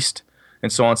replaced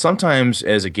and so on. Sometimes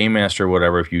as a game master or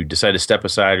whatever, if you decide to step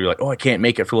aside, you're like, oh, I can't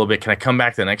make it for a little bit. Can I come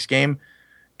back to the next game?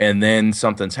 and then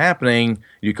something's happening,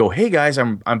 you go, hey guys,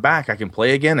 I'm back. I can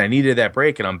play again. I needed that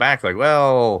break and I'm back. Like,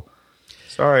 well,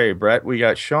 sorry, Brett, we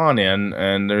got Sean in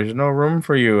and there's no room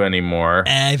for you anymore.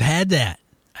 I've had that.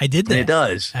 I did that. And it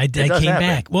does. I came happen.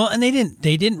 back. Well, and they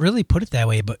didn't really put it that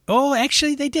way, but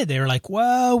actually they did. They were like,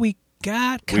 well, we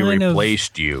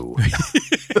replaced you.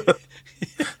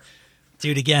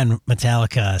 Dude, again,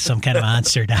 Metallica, some kind of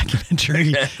monster documentary.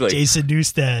 Exactly. Jason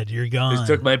Newsted, you're gone. Just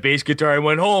took my bass guitar and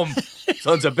went home.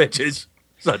 Sons of bitches.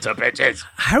 Sons of bitches.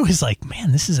 I was like,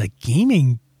 man, this is a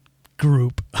gaming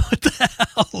group. What the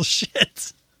hell?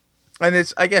 Shit.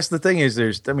 And I guess the thing is,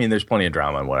 there's plenty of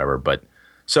drama and whatever, but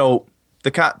so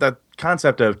the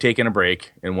concept of taking a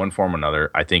break in one form or another,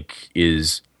 I think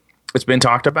it's been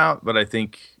talked about, but I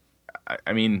think,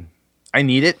 I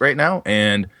need it right now.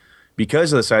 And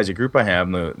because of the size of group I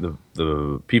have and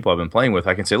the people I've been playing with,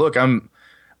 I can say, look, I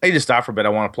need to stop for a bit. I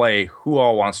want to play. Who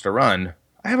all wants to run?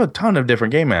 I have a ton of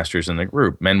different game masters in the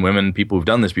group, men, women, people who've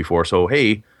done this before. So,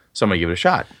 hey, somebody give it a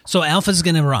shot. So Alpha's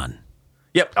going to run.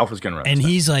 Yep, Alpha's going to run. And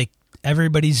he's like,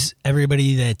 everybody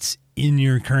that's in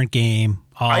your current game.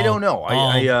 I don't know.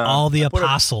 All the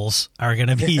apostles are going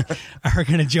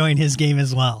to join his game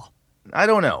as well. I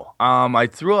don't know. I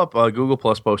threw up a Google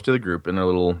Plus post to the group in a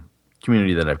little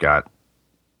community that I've got.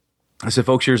 I said,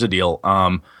 folks, here's the deal.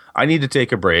 I need to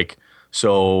take a break.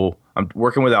 So I'm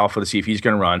working with Alpha to see if he's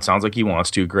going to run. Sounds like he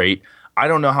wants to. Great. I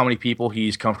don't know how many people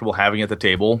he's comfortable having at the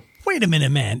table. Wait a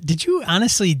minute, man. Did you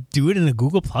honestly do it in a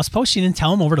Google Plus post? You didn't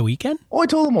tell him over the weekend? Oh, I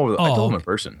told him I told him in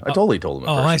person. I totally told him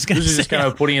in person. I was gonna this is say, just kind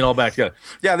of putting it all back together.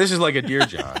 Yeah, this is like a Dear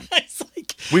John. It's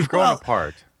like, we've grown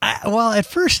apart. At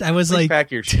first I was Please like,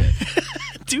 pack your shit.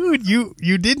 Dude,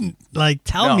 you didn't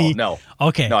tell me. No.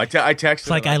 Okay. No, I texted. It's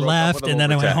like I left and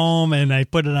then I went home and I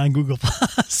put it on Google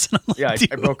Plus. I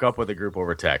broke up with the group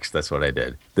over text. That's what I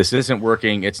did. This isn't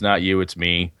working. It's not you. It's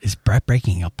me. Is Brett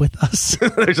breaking up with us?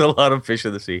 There's a lot of fish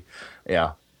in the sea.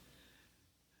 Yeah.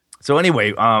 So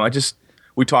anyway,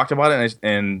 we talked about it,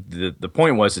 and the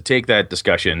point was to take that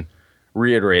discussion,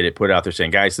 reiterate it, put it out there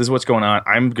saying, guys, this is what's going on.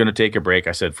 I'm going to take a break.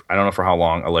 I said, I don't know for how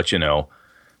long. I'll let you know.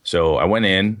 So I went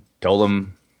in, told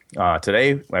them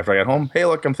today after I got home, hey,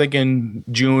 look, I'm thinking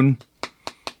June.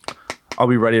 I'll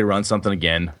be ready to run something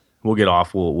again. We'll get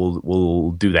off.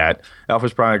 We'll do that.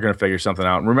 Alpha's probably going to figure something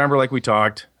out. And remember, like we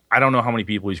talked, I don't know how many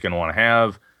people he's going to want to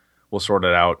have. We'll sort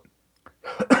it out.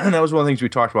 And that was one of the things we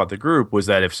talked about the group was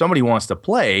that if somebody wants to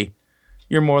play,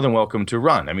 you're more than welcome to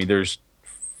run. I mean, there's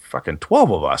fucking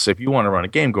 12 of us. If you want to run a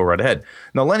game, go right ahead.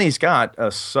 Now, Lenny's got a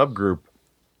subgroup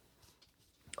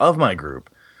of my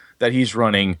group that he's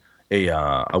running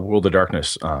a World of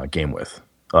Darkness game with.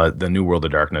 The new World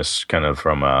of Darkness, kind of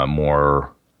from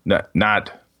more,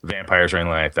 not vampires or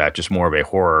anything like that, just more of a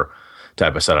horror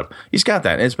type of setup. He's got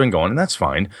that, and it's been going, and that's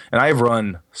fine. And I've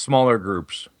run smaller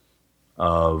groups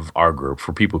of our group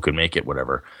for people who could make it,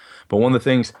 whatever. But one of the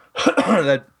things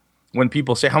that when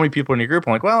people say, how many people in your group?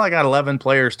 I'm like, well, I got 11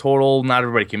 players total. Not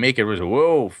everybody can make it. It was,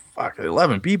 whoa, fuck,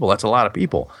 11 people. That's a lot of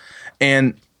people.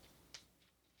 And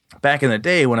back in the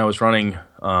day when I was running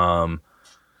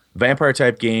vampire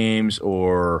type games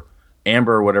or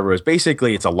Amber or whatever it was,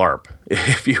 basically it's a LARP,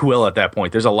 if you will, at that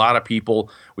point. There's a lot of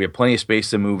people. We have plenty of space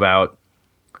to move out.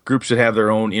 Groups that have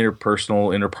their own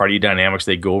interpersonal, inter-party dynamics.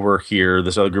 They go over here.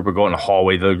 This other group will go in the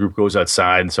hallway. The other group goes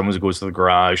outside, and someone goes to the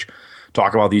garage,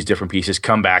 talk about these different pieces,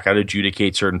 come back, I'd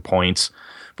adjudicate certain points.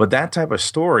 But that type of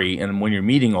story, and when you're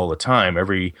meeting all the time,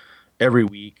 every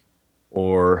week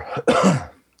or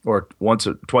or once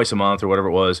or twice a month or whatever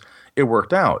it was, it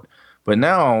worked out. But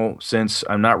now, since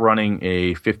I'm not running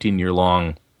a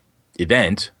 15-year-long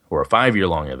event or a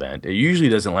 5-year-long event, it usually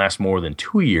doesn't last more than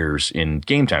 2 years in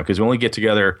game time because we only get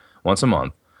together once a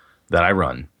month that I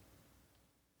run.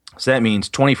 So that means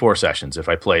 24 sessions if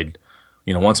I played,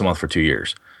 once a month for 2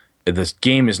 years. This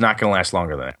game is not going to last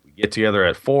longer than that. We get together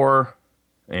at 4,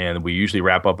 and we usually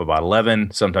wrap up about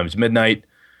 11, sometimes midnight,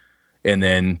 and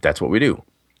then that's what we do.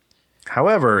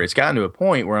 However, it's gotten to a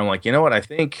point where I'm like, you know what, I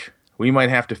think we might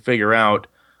have to figure out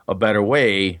a better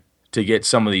way to get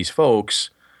some of these folks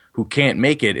who can't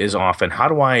make it as often. How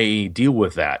do I deal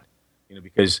with that?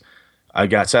 Because I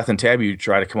got Seth and Tabby who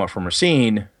try to come up from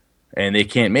Racine, and they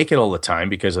can't make it all the time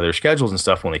because of their schedules and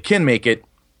stuff. When they can make it,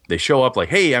 they show up like,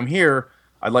 hey, I'm here.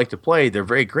 I'd like to play. They're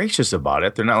very gracious about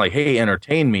it. They're not like, hey,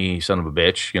 entertain me, son of a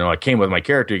bitch. I came with my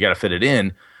character. You got to fit it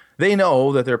in. They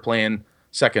know that they're playing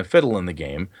second fiddle in the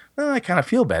game. Well, I kind of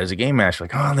feel bad as a game master.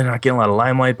 Like, oh, they're not getting a lot of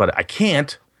limelight, but I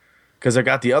can't because I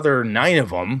got the other 9 of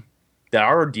them that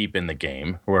are deep in the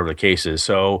game, or whatever the case is.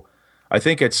 So I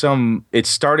think it's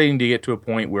starting to get to a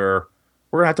point where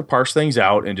we're going to have to parse things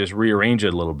out and just rearrange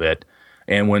it a little bit.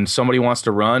 And when somebody wants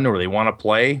to run or they want to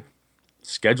play,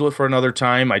 schedule it for another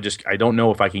time. I don't know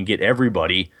if I can get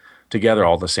everybody together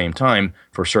all at the same time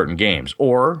for certain games.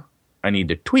 Or I need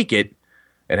to tweak it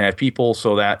and have people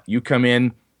so that you come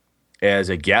in as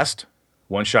a guest,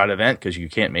 one-shot event because you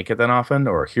can't make it that often,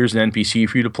 or here's an NPC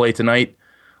for you to play tonight,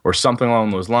 or something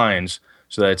along those lines,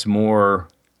 so that it's more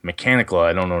mechanical.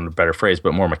 I don't know a better phrase,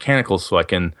 but more mechanical, so I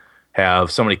can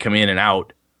have somebody come in and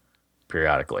out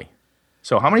periodically.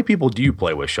 So how many people do you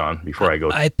play with, Sean, before I go?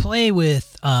 I play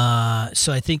with,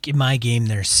 so I think in my game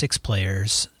there's 6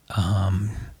 players.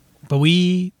 But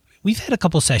we've had a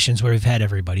couple sessions where we've had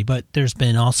everybody, but there's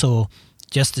been also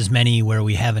just as many where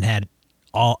we haven't had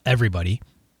everybody.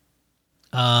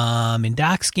 In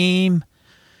Doc's game,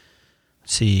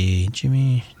 let's see,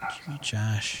 Jimmy,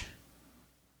 Josh,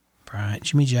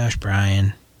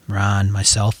 Brian, Ron,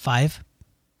 myself, 5.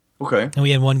 Okay. And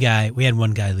we had one guy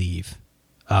leave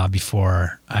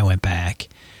before I went back.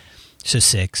 So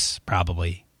 6,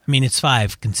 probably. I mean, it's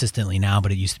 5 consistently now,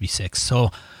 but it used to be 6.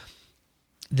 So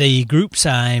the groups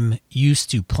I'm used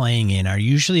to playing in are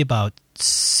usually about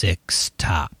 6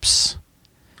 tops.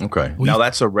 Okay. Now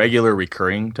that's a regular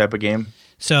recurring type of game?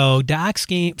 So Doc's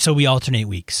game, so we alternate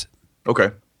weeks.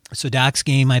 Okay. So Doc's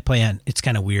game I play on, it's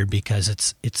kind of weird because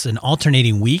it's an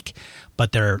alternating week,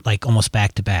 but they're like almost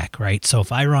back to back, right? So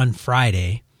if I run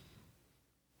Friday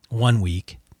one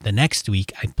week, the next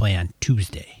week I play on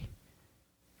Tuesday.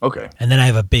 Okay. And then I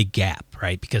have a big gap,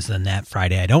 right? Because then that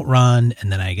Friday I don't run,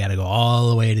 and then I got to go all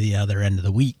the way to the other end of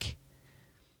the week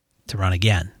to run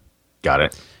again. Got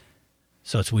it.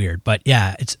 So it's weird. But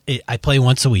yeah, I play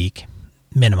once a week,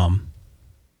 minimum,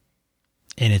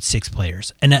 and it's 6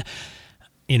 players. And,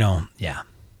 yeah.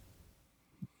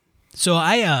 So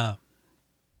well,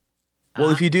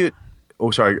 if you do,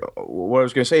 what I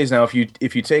was going to say is now if you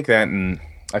take that, and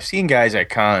I've seen guys at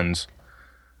cons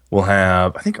will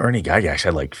have, I think Ernie Gygax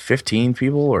had like 15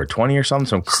 people or 20 or something,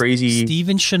 some crazy.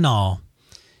 Steven Chanel.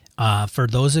 For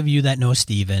those of you that know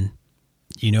Steven,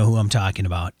 you know who I'm talking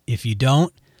about. If you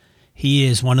don't, he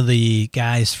is one of the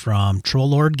guys from Troll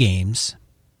Lord Games.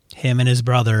 Him and his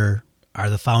brother are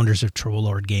the founders of Troll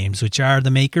Lord Games, which are the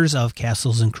makers of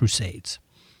Castles and Crusades.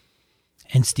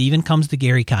 And Steven comes to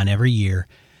GaryCon every year,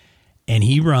 and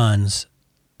he runs,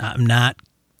 I'm not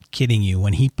kidding you,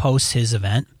 when he posts his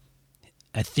event,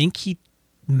 I think he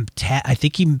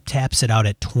taps it out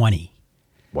at 20.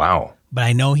 Wow. But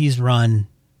I know he's run,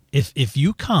 if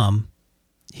you come,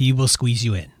 he will squeeze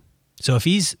you in. So if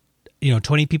he's,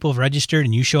 20 people have registered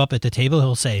and you show up at the table,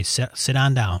 he'll say, sit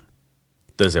on down.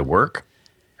 Does it work?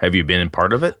 Have you been in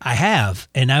part of it? I have.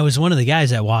 And I was one of the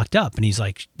guys that walked up and he's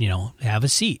like, have a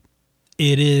seat.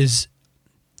 It is.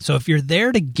 So if you're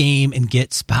there to game and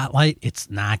get spotlight, it's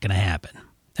not going to happen.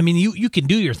 I mean, you can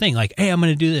do your thing like, hey, I'm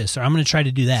going to do this or I'm going to try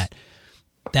to do that.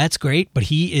 That's great. But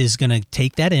he is going to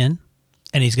take that in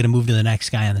and he's going to move to the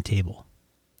next guy on the table.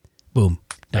 Boom.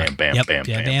 Bam, bam, yep. bam,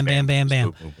 Yeah, bam, bam, bam,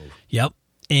 bam. Move. Yep.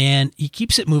 And he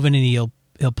keeps it moving and he'll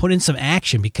put in some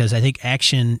action because I think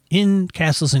action in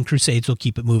Castles and Crusades will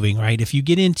keep it moving, right? If you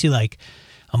get into like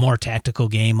a more tactical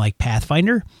game like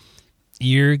Pathfinder,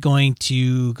 you're going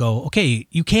to go, okay,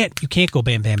 you can't go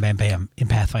bam, bam, bam, bam in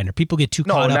Pathfinder. People get too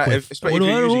caught up with, I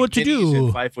don't know what to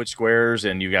do. 5-foot squares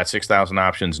and you got 6,000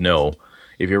 options, no.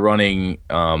 If you're running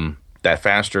that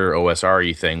faster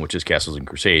OSRE thing, which is Castles and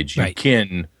Crusades, you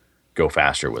can go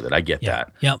faster with it. I get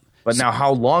that. Yep. But now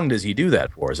how long does he do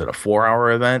that for? Is it a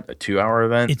 4-hour event, a 2-hour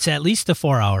event? It's at least a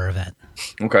 4-hour event.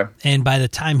 Okay. And by the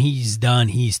time he's done,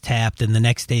 he's tapped. And the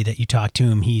next day that you talk to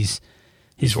him, his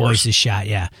voice is shot.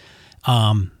 Yeah.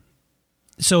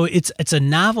 So it's a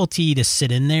novelty to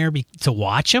sit in there to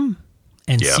watch him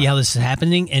and see how this is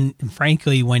happening. And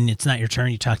frankly, when it's not your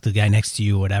turn, you talk to the guy next to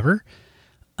you, whatever.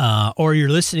 Or you're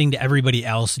listening to everybody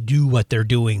else do what they're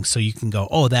doing. So you can go,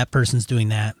 oh, that person's doing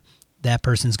that. That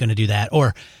person's going to do that.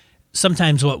 Or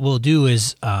sometimes what we'll do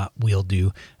is,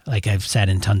 like I've sat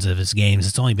in tons of his games.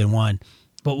 It's only been one.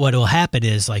 But what will happen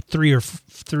is like three or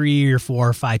 4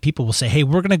 or 5 people will say, hey,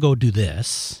 we're going to go do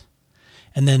this.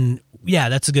 And then, yeah,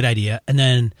 that's a good idea. And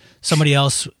then somebody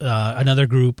else, another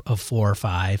group of 4 or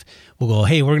 5 will go,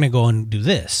 hey, we're going to go and do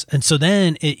this. And so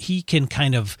then he can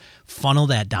kind of funnel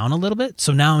that down a little bit.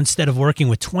 So now instead of working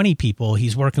with 20 people,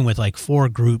 he's working with like 4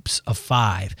 groups of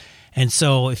 5. And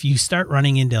so if you start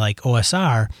running into like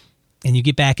OSR and you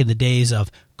get back in the days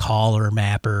of caller,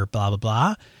 mapper, blah, blah,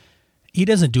 blah, he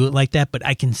doesn't do it like that. But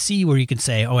I can see where you can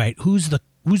say, all right, who's the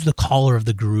caller of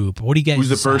the group? What do you guys Who's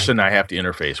the decide? person I have to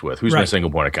interface with? Who's my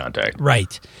single point of contact?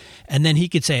 Right. And then he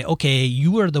could say, okay,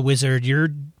 you are the wizard. You're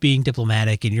being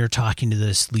diplomatic and you're talking to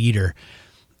this leader.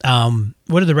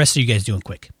 What are the rest of you guys doing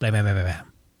quick? Blah, blah, blah, blah, blah.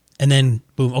 and then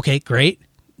boom, okay, great,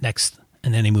 next,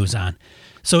 and then he moves on.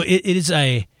 So it is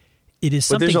something.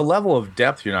 But there's a level of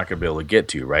depth you're not going to be able to get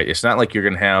to, right? It's not like you're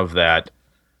going to have that.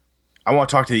 I want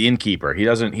to talk to the innkeeper.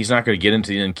 He's not going to get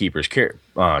into the innkeeper's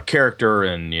character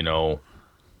and,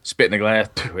 spit in the glass.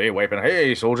 Hey, wiping.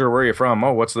 Hey, soldier, where are you from?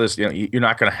 Oh, what's this? You're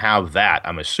not going to have that,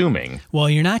 I'm assuming. Well,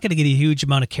 you're not going to get a huge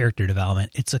amount of character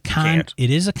development. It's a con.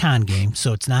 It is a con game,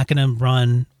 so it's not going to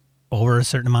run over a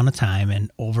certain amount of time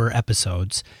and over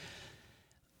episodes.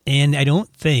 And I don't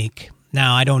think,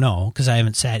 now I don't know because I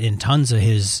haven't sat in tons of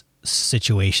his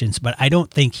situations, but I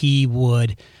don't think he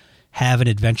would have an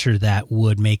adventure that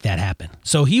would make that happen.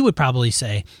 So he would probably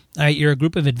say, all right, you're a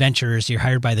group of adventurers, you're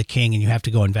hired by the king, and you have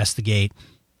to go investigate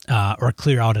or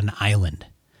clear out an island.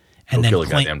 And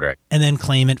then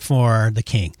claim it for the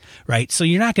king, right? So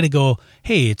you're not going to go,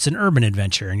 hey, it's an urban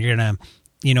adventure, and you're going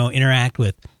to, interact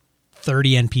with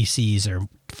 30 NPCs or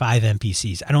 5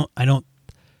 NPCs. I don't.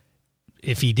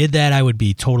 If he did that, I would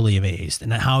be totally amazed.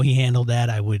 And how he handled that,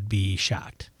 I would be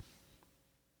shocked.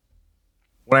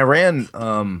 When I ran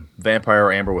Vampire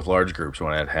or Amber with large groups,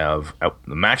 when I'd have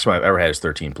the maximum I've ever had is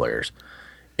 13 players,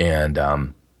 and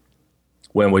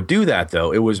when I would do that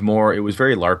though, it was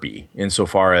very LARPy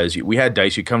insofar as we had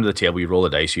dice. You come to the table, you roll the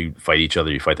dice, you fight each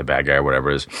other, you fight the bad guy or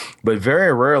whatever it is. But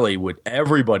very rarely would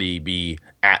everybody be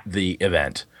at the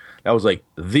event. That was like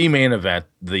the main event,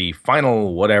 the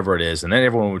final whatever it is, and then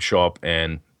everyone would show up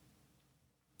and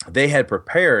they had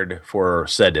prepared for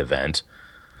said event.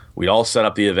 We'd all set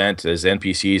up the event as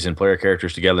NPCs and player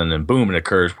characters together, and then boom, it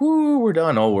occurs. Woo, we're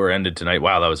done. Oh, we're ended tonight.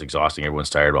 Wow, that was exhausting. Everyone's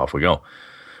tired. Off we go.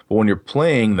 But when you're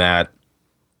playing that,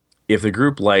 if the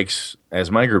group likes,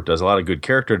 as my group does, a lot of good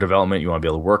character development, you want to be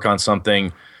able to work on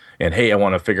something, and hey, I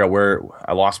want to figure out where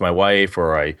I lost my wife,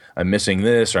 or I'm missing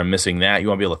this, or I'm missing that. You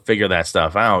want to be able to figure that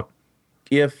stuff out.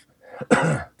 If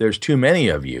there's too many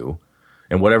of you,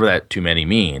 and whatever that too many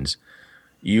means,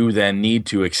 you then need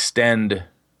to extend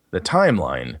the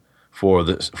timeline for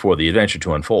the adventure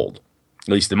to unfold,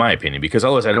 at least in my opinion, because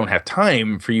otherwise I don't have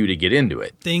time for you to get into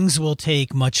it. Things will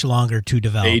take much longer to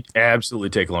develop. They absolutely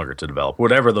take longer to develop,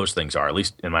 whatever those things are, at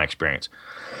least in my experience.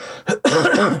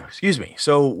 Excuse me.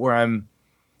 So where I'm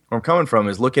coming from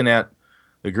is looking at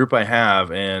the group I have,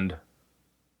 and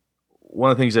one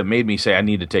of the things that made me say I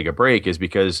need to take a break is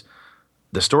because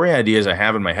the story ideas I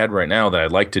have in my head right now that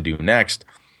I'd like to do next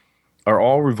are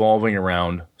all revolving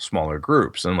around smaller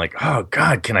groups. And I'm like, oh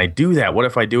God, can I do that? What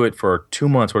if I do it for 2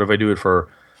 months? What if I do it for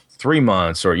 3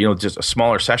 months, or, just a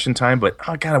smaller session time? But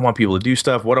oh God, I want people to do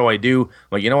stuff. What do I do? I'm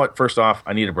like, you know what? First off,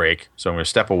 I need a break. So I'm going to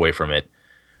step away from it,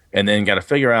 and then got to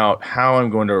figure out how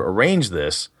I'm going to arrange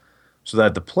this so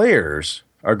that the players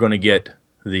are going to get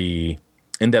the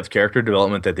in-depth character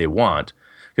development that they want.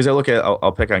 Because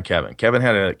I'll pick on Kevin. Kevin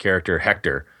had a character,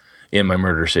 Hector, in my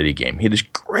Murder City game. He had this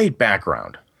great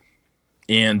background.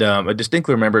 And I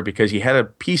distinctly remember it because he had a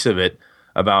piece of it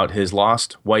about his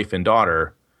lost wife and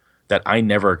daughter that I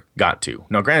never got to.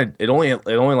 Now, granted, it only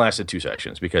lasted 2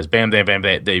 sections because bam, bam, bam,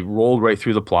 bam, they rolled right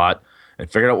through the plot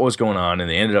and figured out what was going on, and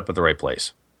they ended up at the right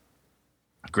place.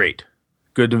 Great.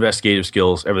 Good investigative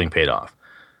skills. Everything paid off.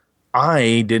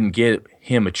 I didn't give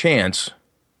him a chance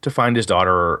to find his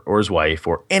daughter or his wife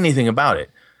or anything about it.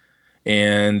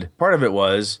 And part of it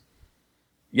was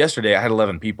yesterday I had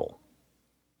 11 people.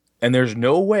 And there's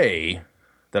no way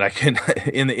that I can,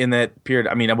 in that period,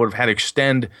 I would have had to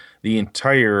extend the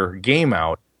entire game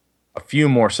out a few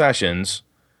more sessions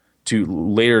to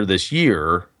later this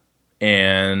year,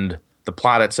 and the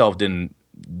plot itself didn't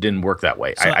work that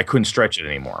way. So I couldn't stretch it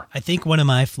anymore. I think one of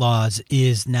my flaws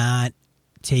is not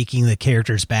taking the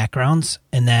characters' backgrounds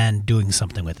and then doing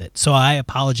something with it. So I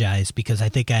apologize because I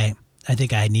think I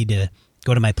need to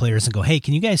go to my players and go, hey,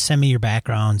 can you guys send me your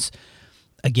backgrounds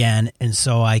again, and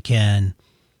so I can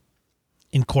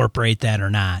incorporate that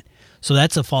or not. So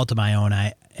that's a fault of my own.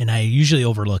 I usually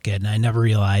overlook it, and I never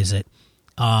realize it.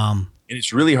 And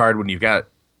it's really hard when you've got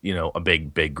a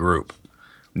big group.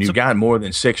 When you've got more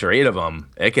than 6 or 8 of them,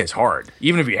 it gets hard.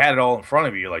 Even if you had it all in front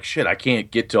of you, you're like, shit, I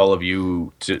can't get to all of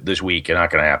you this week. It's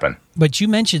not going to happen. But you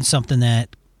mentioned something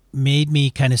that made me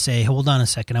kind of say, hold on a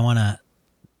second, I want to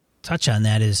touch on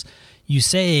that. Is you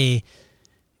say,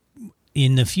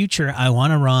 in the future, I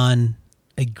want to run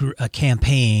a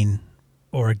campaign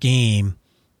or a game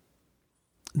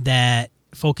that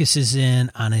focuses in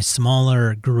on a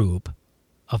smaller group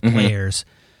of players.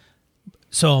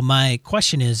 So my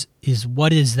question is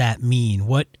what does that mean?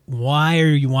 Why are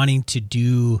you wanting to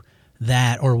do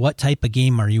that, or what type of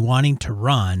game are you wanting to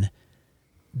run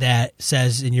that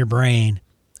says in your brain,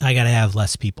 I got to have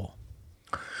less people?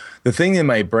 The thing in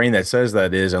my brain that says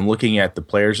that is I'm looking at the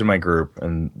players in my group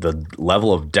and the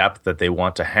level of depth that they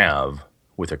want to have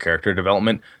with their character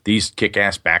development, these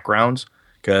kick-ass backgrounds,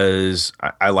 because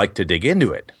I like to dig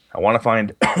into it. I want to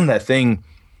find that thing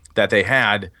that they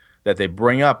had that they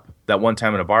bring up that one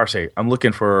time in a bar, say, I'm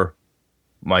looking for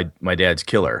my dad's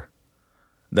killer.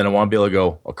 Then I want to be able to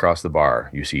go across the bar.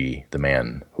 You see the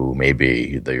man who may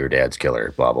be your dad's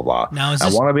killer, blah, blah, blah. Now, I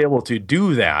want to be able to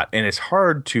do that, and it's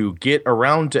hard to get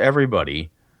around to everybody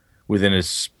within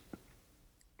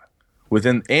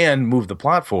and move the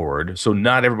plot forward so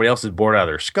not everybody else is bored out of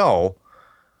their skull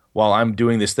while I'm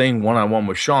doing this thing one-on-one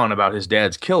with Sean about his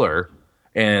dad's killer,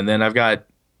 and then I've got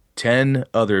 10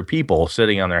 other people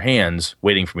sitting on their hands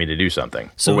waiting for me to do something,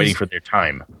 or waiting for their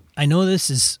time. I know this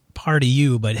is part of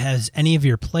you, but has any of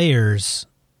your players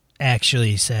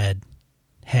actually said,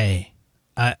 hey,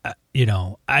 I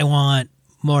want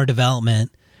more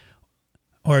development,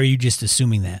 or are you just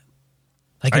assuming that?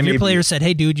 Like, if your player said,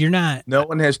 hey, dude, you're not. No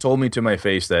one has told me to my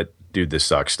face that, dude, this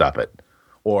sucks, stop it.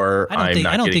 Or I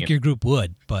don't think your group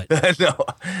would, but. No.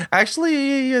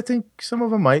 Actually, I think some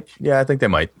of them might. Yeah, I think they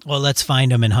might. Well, let's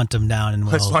find them and hunt them down, and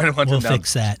we'll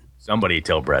fix that. Somebody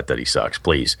tell Brett that he sucks,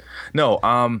 please. No,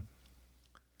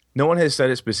 no one has said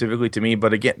it specifically to me,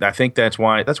 but again, I think that's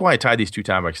why I tied these two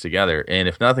topics together. And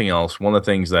if nothing else, one of the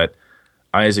things that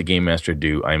I, as a game master,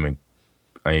 do, I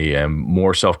am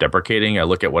more self-deprecating. I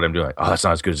look at what I'm doing, like, oh, that's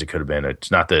not as good as it could have been.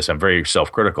 It's not this. I'm very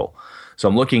self-critical. So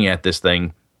I'm looking at this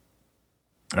thing,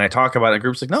 and I talk about it in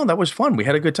groups like, no, that was fun. We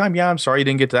had a good time. Yeah, I'm sorry you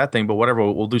didn't get to that thing, but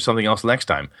whatever. We'll do something else next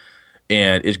time.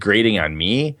 And it's grating on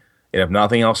me. And if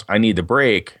nothing else, I need the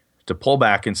break to pull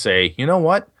back and say, you know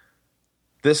what?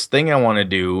 This thing I want to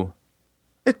do,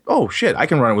 oh, shit, I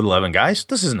can run it with 11 guys.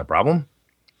 This isn't a problem.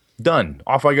 Done.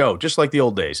 Off I go, just like the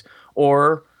old days.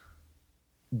 Or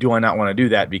do I not want to do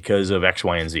that because of X,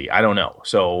 Y, and Z? I don't know.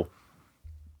 So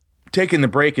taking the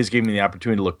break is giving me the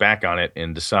opportunity to look back on it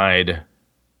and decide,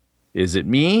 is it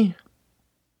me,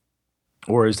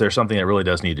 or is there something that really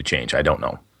does need to change? I don't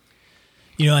know.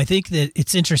 I think that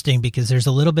it's interesting because there's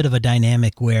a little bit of a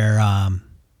dynamic where a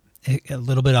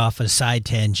little bit off a side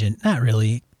tangent. Not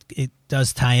really. It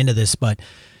does tie into this, but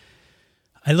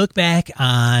I look back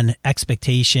on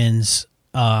expectations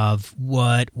of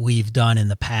what we've done in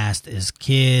the past as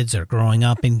kids or growing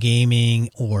up in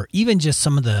gaming, or even just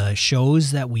some of the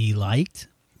shows that we liked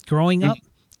growing up.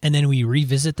 And then we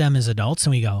revisit them as adults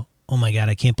and we go, oh my God,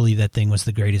 I can't believe that thing was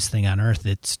the greatest thing on earth.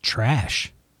 It's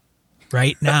trash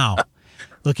right now.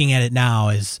 Looking at it now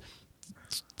as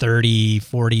 30,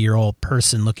 40-year-old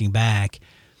person looking back.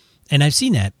 And I've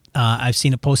seen that. I've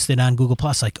seen it posted on Google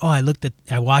Plus. Like, oh, I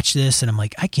watched this and I'm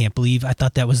like, I can't believe I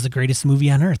thought that was the greatest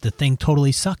movie on earth. The thing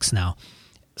totally sucks now.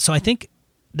 So I think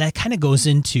that kind of goes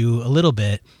into a little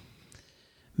bit,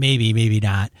 maybe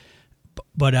not,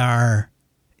 but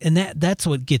that's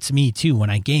what gets me too when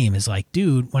I game is like,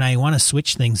 dude, when I want to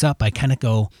switch things up, I kind of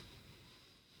go,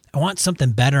 I want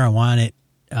something better. I want it,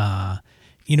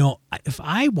 if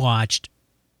I watched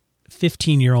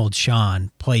 15-year-old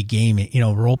Sean play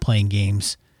role-playing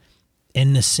games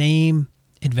in the same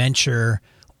adventure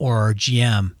or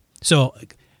GM. So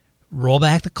roll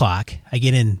back the clock. I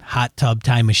get in Hot Tub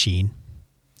Time Machine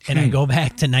and I go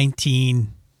back to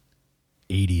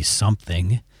 1980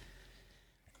 something.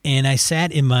 And I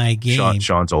sat in my game.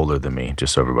 Sean's older than me,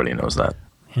 just so everybody knows that.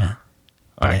 Yeah.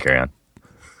 All right, carry on.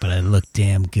 But I look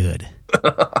damn good.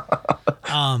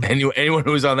 Anyone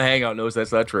who's on the Hangout knows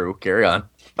that's not true. Carry on.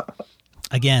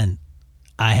 Again,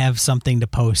 I have something to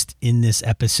post in this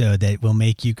episode that will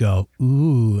make you go,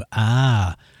 ooh,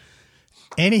 ah.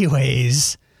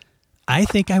 Anyways, I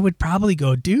think I would probably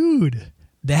go, dude,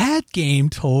 that game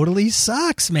totally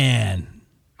sucks, man.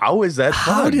 How is that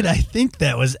fun? How did I think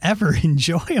that was ever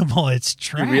enjoyable? It's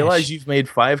trash. You realize you've made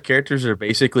 5 characters that are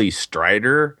basically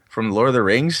Strider from Lord of the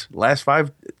Rings? Last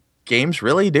 5 games?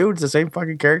 Really, dude? It's the same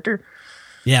fucking character?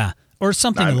 Yeah. Or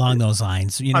something along those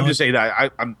lines. I'm just saying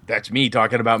that that's me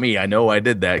talking about me. I know I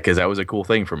did that because that was a cool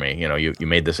thing for me. You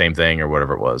made the same thing or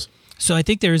whatever it was. So I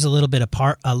think there is a little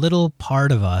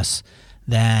part of us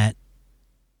that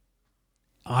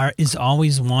is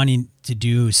always wanting to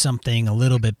do something a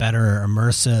little bit better,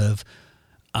 immersive,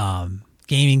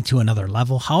 gaming to another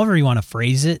level, however you want to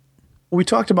phrase it. We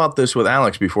talked about this with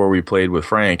Alex before we played with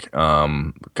Frank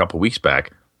a couple weeks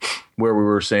back, where we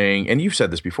were saying, and you've said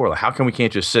this before, like, how come we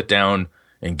can't just sit down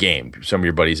and game? Some of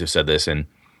your buddies have said this, and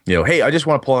hey, I just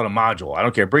want to pull out a module. I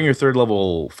don't care. Bring your 3rd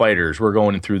level fighters. We're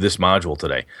going through this module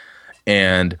today.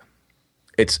 And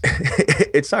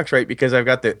it sucks, right? Because I've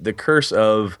got the curse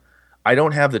of I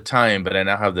don't have the time, but I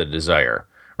now have the desire,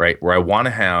 right? Where I want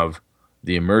to have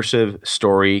the immersive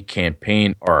story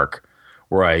campaign arc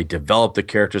where I develop the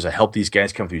characters, I help these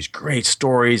guys come through these great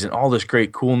stories and all this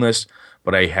great coolness,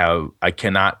 but I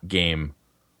cannot game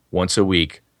once a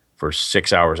week for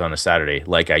 6 hours on a Saturday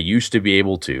like I used to be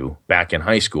able to back in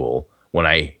high school when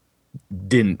I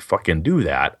didn't fucking do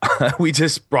that. We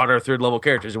just brought our third level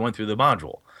characters and went through the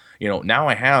module. Now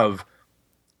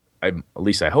at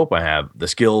least I hope I have the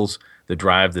skills, the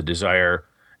drive, the desire,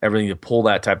 everything to pull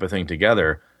that type of thing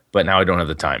together, but now I don't have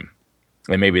the time.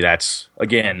 And maybe that's,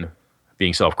 again,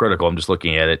 being self-critical. I'm just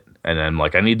looking at it and I'm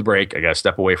like, I need the break. I got to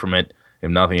step away from it.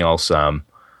 If nothing else,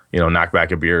 knock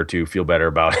back a beer or two, feel better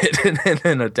about it, and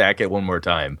then attack it one more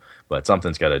time. But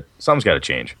something's got to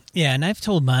change. Yeah, and I've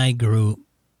told my group,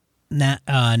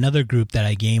 another group that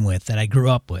I game with, that I grew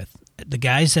up with, the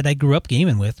guys that I grew up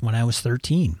gaming with when I was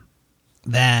 13,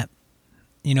 that,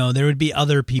 there would be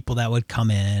other people that would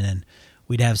come in and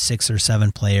we'd have 6 or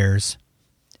 7 players.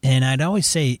 And I'd always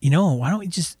say, why don't we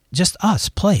just us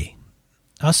play?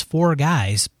 Us 4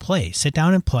 guys play. Sit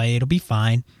down and play. It'll be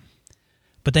fine.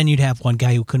 But then you'd have one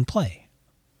guy who couldn't play.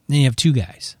 Then you have 2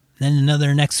 guys. Then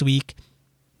another next week,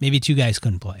 maybe 2 guys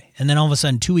couldn't play. And then all of a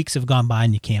sudden 2 weeks have gone by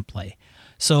and you can't play.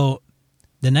 So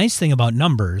the nice thing about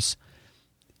numbers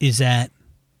is that,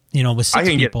 with 6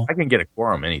 people. I can get a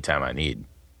quorum anytime I need.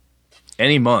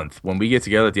 Any month, when we get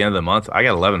together at the end of the month, I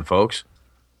got 11 folks.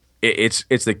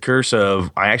 It's the curse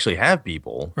of I actually have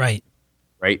people. Right.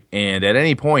 Right. And at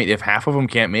any point, if half of them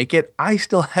can't make it, I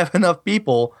still have enough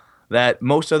people that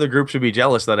most other groups would be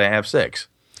jealous that I have 6.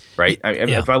 Right.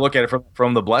 If I look at it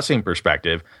from the blessing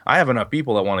perspective, I have enough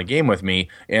people that want to game with me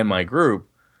and my group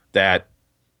that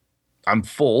I'm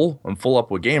full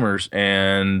up with gamers.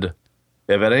 And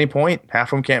if at any point half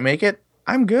of them can't make it,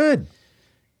 I'm good.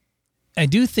 I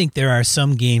do think there are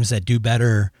some games that do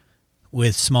better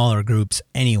with smaller groups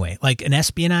anyway. Like an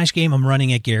espionage game I'm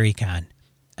running at GaryCon.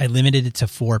 I limited it to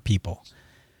 4 people.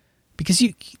 Because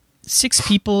 6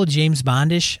 people, James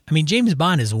Bondish. I mean, James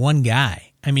Bond is one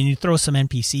guy. I mean, you throw some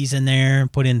NPCs in there,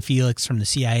 put in Felix from the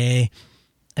CIA.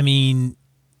 I mean,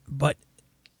 but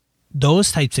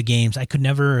those types of games, I could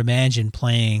never imagine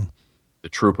playing. The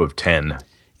troop of 10.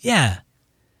 Yeah.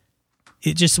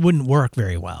 It just wouldn't work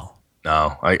very well.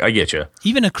 No, I get you.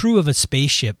 Even a crew of a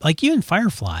spaceship, like even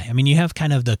Firefly. I mean, you have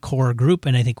kind of the core group,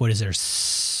 and I think, what is there?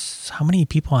 How many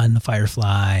people on the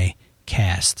Firefly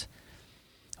cast?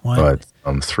 But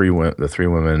the 3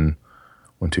 women,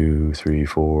 1, 2, 3,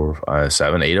 4, 5,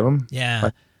 7, 8 of them.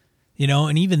 Yeah,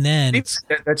 and even then,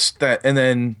 that's that. And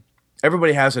then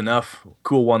everybody has enough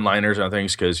cool one-liners on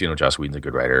things because Joss Whedon's a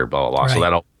good writer, blah blah blah. Right. So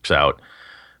that all works out.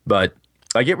 But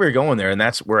I get where you're going there, and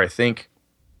that's where I think.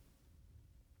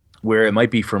 Where it might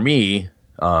be for me,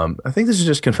 I think this is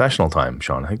just confessional time,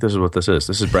 Sean. I think this is what this is.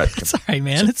 This is Brett. It's all right,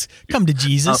 man. Let's come to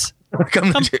Jesus.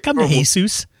 Come to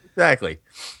Jesus. Exactly.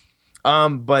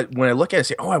 But when I look at it and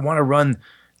say, I want to run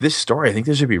this story, I think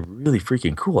this would be really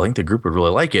freaking cool. I think the group would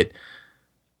really like it.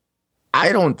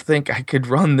 I don't think I could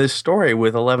run this story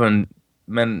with 11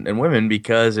 men and women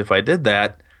because if I did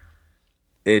that,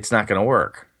 it's not going to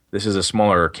work. This is a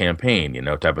smaller campaign,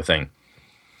 type of thing.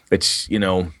 It's,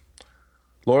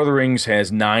 Lord of the Rings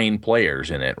has 9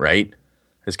 players in it, right?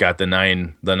 It's got the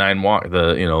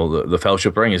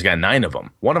Fellowship of the Ring has got 9 of them.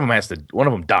 One of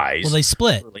them dies. Well, they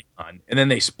split. And then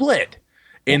they split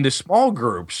into small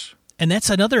groups. And that's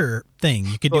another thing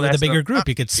you could do with a bigger group.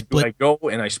 You could split. I go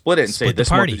and I split it and say this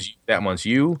month is you, that month's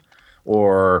you,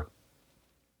 or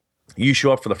you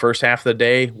show up for the first half of the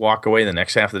day, walk away the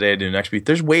next half of the day, do the next week.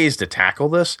 There's ways to tackle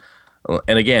this.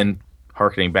 And again,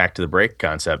 harkening back to the break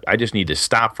concept, I just need to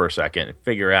stop for a second and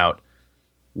figure out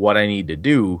what I need to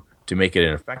do to make it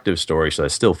an effective story so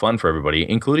that's still fun for everybody,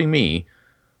 including me,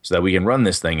 so that we can run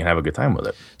this thing and have a good time with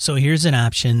it. So here's an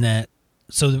option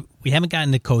so we haven't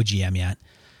gotten to co-GM yet,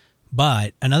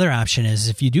 but another option is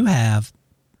if you do have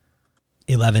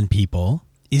 11 people,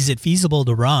 is it feasible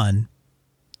to run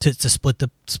to split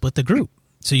the group?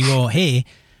 So you go, hey,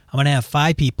 I'm going to have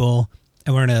 5 people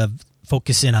and we're going to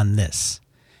focus in on this.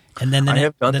 And then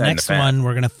the next one,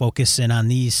 we're going to focus in on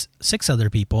these 6 other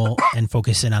people and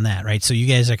focus in on that, right? So you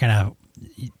guys are kind of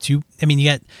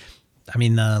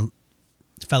the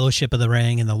Fellowship of the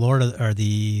Ring and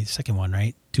the second one,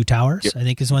 right? 2 Towers, yep. I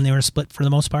think is when they were split for the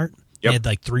most part. Yep. They had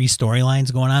like 3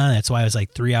 storylines going on. That's why it was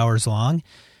like 3 hours long.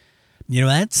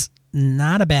 That's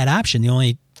not a bad option. The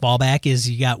only fallback is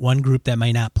you got one group that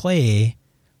might not play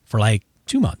for like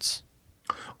 2 months.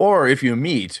 Or if you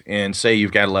meet and say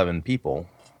you've got 11 people,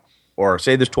 or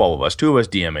say there's 12 of us, 2 of us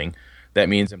DMing, that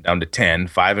means I'm down to 10,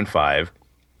 5 and 5.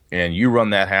 and you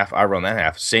run that half, I run that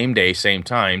half, same day, same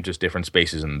time, just different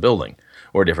spaces in the building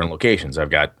or different locations. I've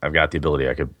got the ability.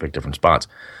 I could pick different spots.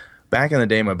 Back in the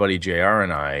day, my buddy JR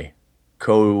and I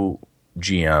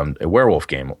co-GM'd a werewolf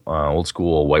game, old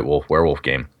school White Wolf werewolf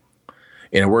game.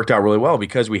 And it worked out really well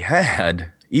because we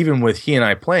had, even with he and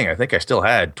I playing, I think I still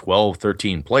had 12,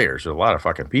 13 players. There's a lot of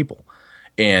fucking people.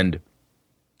 And in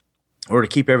order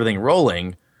to keep everything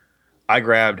rolling, I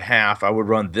grabbed half. I would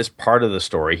run this part of the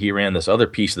story. He ran this other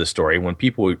piece of the story. When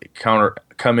people would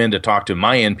come in to talk to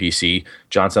my NPC,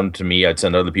 John sent them to me. I'd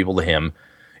send other people to him.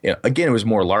 You know, again, it was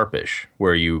more LARPish,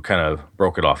 where you kind of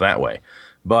broke it off that way.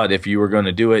 But if you were going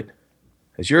to do it,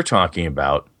 as you're talking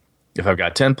about, if I've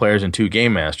got 10 players and 2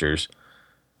 game masters,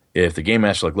 if the game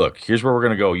master's like, look, here's where we're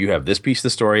going to go. You have this piece of the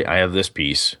story. I have this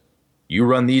piece. You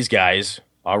run these guys.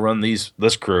 I'll run this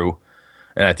crew.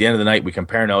 And at the end of the night, we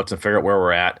compare notes and figure out where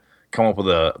we're at, come up with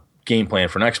a game plan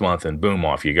for next month, and boom,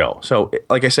 off you go. So,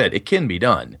 like I said, it can be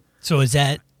done. So is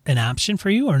that an option for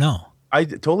you or no? I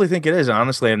totally think it is.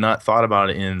 Honestly, I've not thought about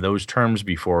it in those terms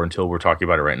before until we're talking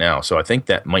about it right now. So I think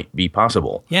that might be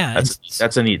possible. Yeah.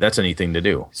 That's a neat thing to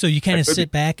do. So you kind of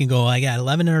sit back and go, I got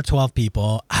 11 or 12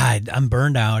 people. I'm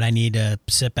burned out. I need to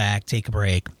sit back, take a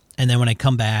break. And then when I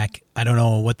come back, I don't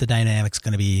know what the dynamic's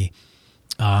going to be.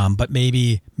 But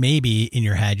maybe in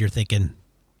your head, you're thinking,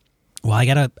 well, I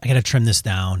gotta trim this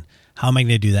down. How am I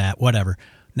going to do that? Whatever.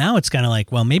 Now it's kind of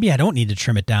like, well, maybe I don't need to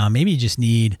trim it down. Maybe you just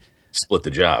need split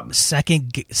the job.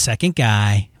 Second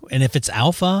guy. And if it's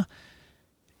Alpha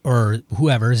or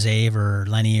whoever, Zave or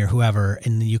Lenny or whoever,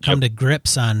 and you come to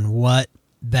grips on what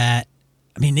that,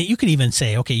 I mean, you could even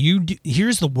say, okay,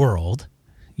 here's the world.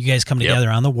 You guys come together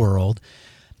on the world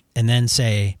and then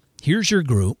say, here's your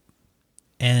group,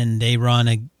 and they run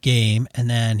a game, and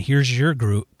then here's your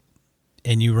group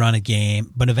and you run a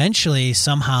game, but eventually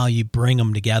somehow you bring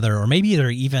them together, or maybe they're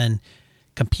even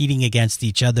competing against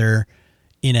each other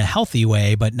in a healthy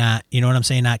way, but not, you know what I'm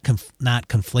saying? Not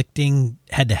conflicting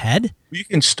head to head. You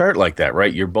can start like that,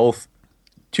 right? You're both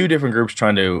 2 different groups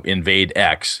trying to invade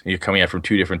X. You're coming at from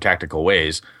 2 different tactical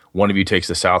ways. One of you takes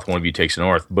the south, one of you takes the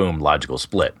north. Boom, logical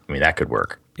split. I mean, that could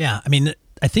work. Yeah. I mean,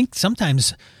 I think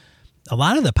sometimes a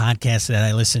lot of the podcasts that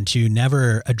I listen to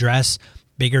never address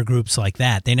bigger groups like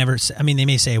that. They never, I mean, they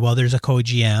may say, well, there's a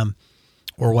co-GM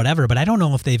or whatever, but I don't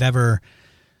know if they've ever...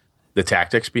 The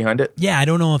tactics behind it? Yeah, I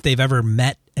don't know if they've ever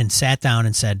met and sat down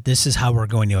and said, this is how we're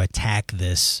going to attack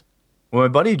this. Well, my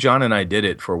buddy John and I did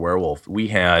it for Werewolf. We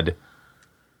had,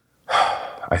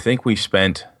 I think we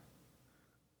spent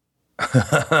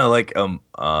like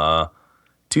 2-3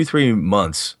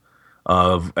 months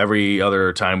of every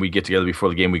other time we get together before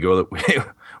the game. We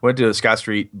went to the Scott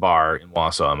Street bar in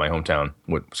Wausau, my hometown.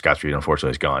 Scott Street,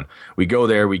 unfortunately, is gone. We go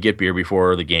there, we get beer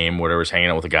before the game, whatever's, hanging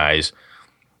out with the guys,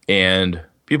 and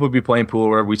people would be playing pool or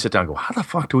whatever. We'd sit down and go, how the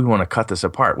fuck do we want to cut this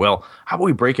apart? Well, how about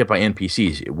we break it by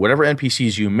NPCs? Whatever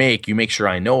NPCs you make sure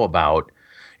I know about,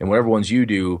 and whatever ones you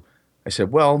do. I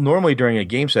said, well, normally during a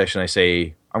game session, I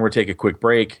say, I'm going to take a quick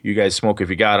break. You guys smoke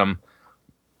if you got them.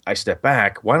 I step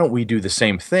back. Why don't we do the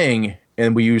same thing?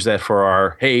 And we use that for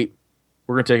our, hey,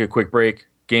 we're going to take a quick break.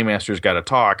 Game Master's got to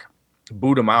talk.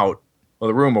 Boot him out of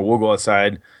the room, or we'll go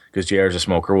outside because JR's a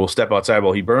smoker. We'll step outside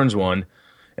while he burns one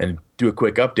and do a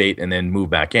quick update and then move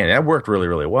back in. That worked really,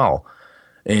 really well.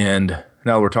 And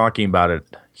now we're talking about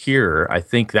it here, I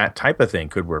think that type of thing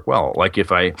could work well. Like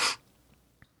if I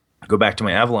go back to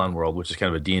my Avalon world, which is kind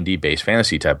of a D&D based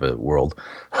fantasy type of world,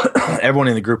 everyone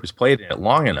in the group has played it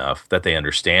long enough that they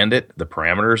understand it, the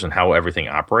parameters and how everything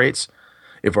operates.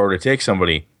 If I were to take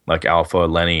somebody like Alpha,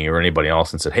 Lenny, or anybody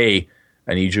else and said, hey,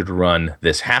 I need you to run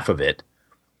this half of it,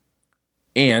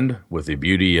 and with the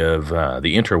beauty of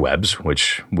the interwebs,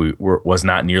 which was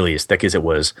not nearly as thick as it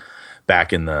was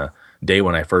back in the day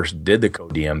when I first did the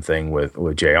co-DM thing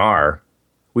with JR,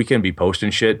 we can be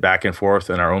posting shit back and forth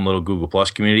in our own little Google Plus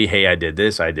community. Hey, I did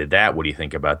this, I did that. What do you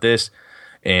think about this?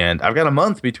 And I've got a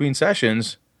month between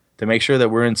sessions to make sure that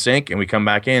we're in sync, and we come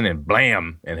back in and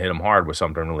blam and hit them hard with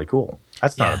something really cool.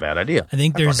 That's not a bad idea. I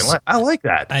think I like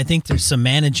that. I think there's some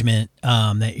management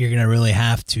that you're going to really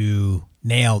have to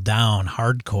nail down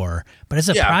hardcore. But as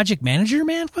a project manager,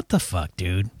 man, what the fuck,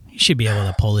 dude? You should be able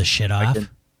to pull this shit off.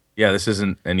 This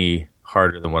isn't any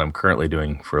harder than what I'm currently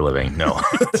doing for a living. No,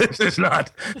 this is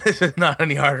not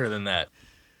any harder than that.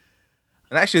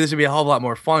 And actually, this would be a whole lot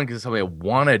more fun because it's something I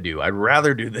want to do. I'd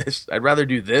rather do this. I'd rather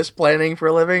do this planning for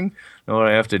a living than what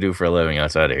I have to do for a living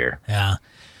outside of here. Yeah.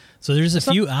 So there's a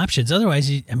few options.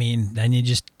 Otherwise, then you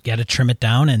just got to trim it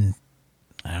down, and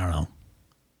I don't know.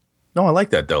 No, I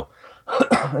like that though.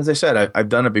 As I said, I've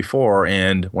done it before,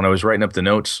 and when I was writing up the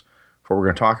notes for what we're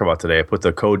going to talk about today, I put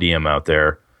the co-DM out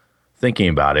there thinking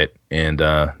about it, and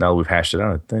now that we've hashed it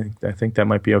out, I think that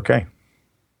might be okay.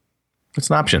 It's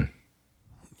an option.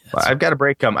 I've got a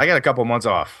break come. I got a couple months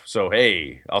off, so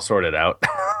hey, I'll sort it out.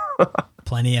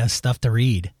 Plenty of stuff to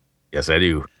read. Yes, I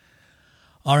do.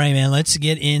 All right, man. Let's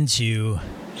get into.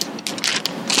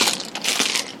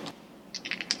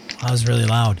 That was really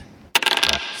loud.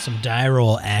 Some die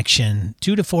roll action.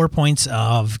 2 to 4 points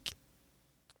of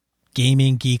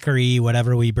gaming geekery,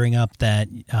 whatever we bring up that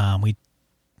we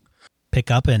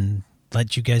pick up and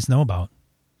let you guys know about.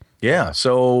 Yeah,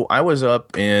 so I was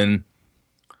up in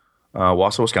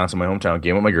Wausau, Wisconsin, my hometown,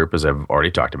 game with my group, as I've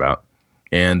already talked about.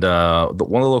 And one of the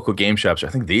local game shops, I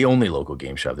think the only local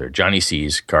game shop there, Johnny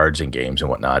C's Cards and Games and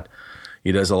whatnot.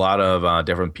 He does a lot of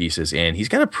different pieces, and he's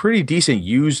got a pretty decent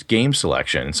used game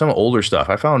selection and some older stuff.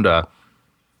 I found a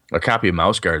copy of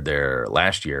Mouse Guard there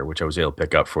last year, which I was able to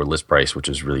pick up for list price, which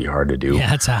is really hard to do.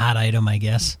 Yeah, it's a hot item, I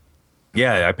guess.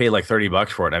 Yeah, I paid like $30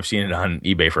 for it, and I've seen it on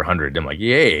eBay for $100. I'm like,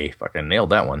 yay, fucking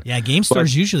nailed that one. Yeah, game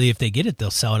stores usually, if they get it,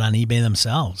 they'll sell it on eBay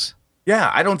themselves.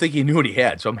 Yeah, I don't think he knew what he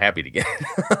had, so I'm happy to get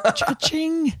it.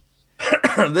 Cha-ching!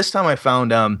 This time I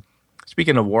found,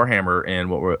 speaking of Warhammer and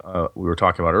what we were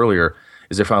talking about earlier,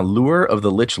 is I found Lure of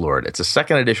the Lich Lord. It's a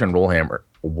second edition Warhammer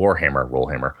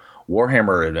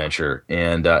adventure,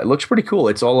 and it looks pretty cool.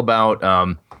 It's all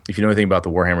about, if you know anything about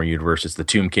the Warhammer universe, it's the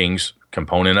Tomb Kings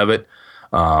component of it,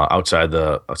 outside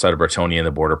of Bretonnia and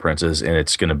the Border Princes, and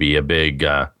it's going to be a big,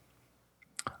 I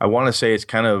want to say it's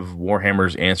kind of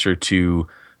Warhammer's answer to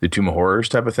the Tomb of Horrors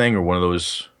type of thing, or one of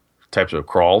those types of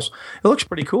crawls. It looks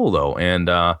pretty cool though, and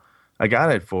I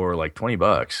got it for like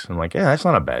 $20. I'm like, yeah, that's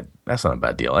not a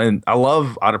bad deal. And I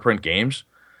love out of print games,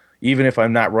 even if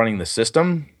I'm not running the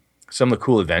system. Some of the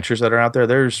cool adventures that are out there,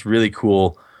 there's really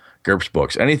cool GURPS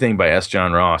books. Anything by S.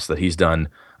 John Ross that he's done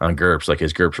on GURPS, like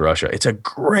his GURPS Russia, it's a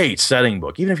great setting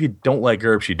book. Even if you don't like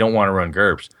GURPS, you don't want to run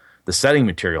GURPS, the setting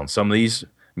material in some of these, I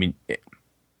mean,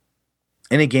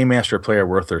 any game master or player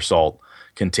worth their salt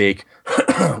can take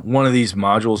one of these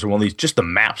modules or one of these, just the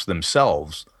maps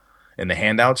themselves, and the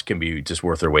handouts can be just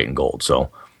worth their weight in gold. So I'm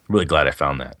really glad I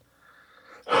found that.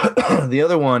 The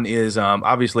other one is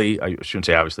obviously, I shouldn't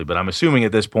say obviously, but I'm assuming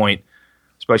at this point,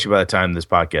 especially by the time this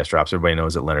podcast drops, everybody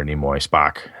knows that Leonard Nimoy,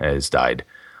 Spock, has died.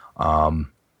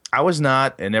 I was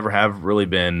not and never have really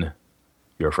been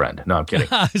your friend. No, I'm kidding.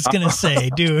 I was going to say,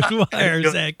 dude,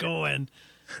 where's that going?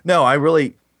 No, I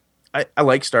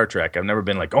like Star Trek. I've never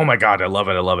been like, oh my God, I love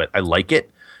it. I like it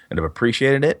and I've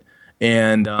appreciated it.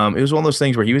 And it was one of those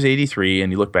things where he was 83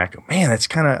 and you look back, man, that's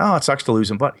kind of, it sucks to lose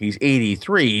him, but he's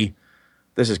 83.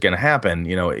 This is going to happen.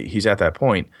 You know, he's at that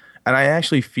point. And I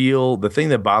actually feel the thing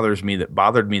that bothered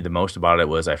me the most about it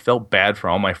was I felt bad for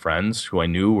all my friends who I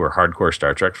knew were hardcore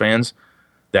Star Trek fans,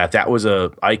 that was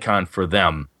a icon for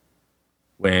them.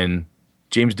 When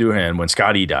James Doohan, when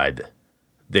Scotty died,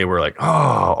 they were like,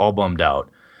 oh, all bummed out.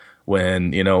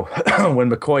 When, when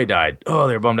McCoy died, oh,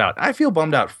 they're bummed out. I feel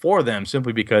bummed out for them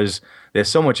simply because there's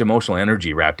so much emotional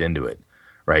energy wrapped into it,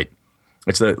 right?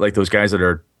 It's like those guys that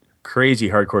are crazy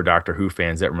hardcore Doctor Who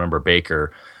fans that remember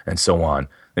Baker and so on.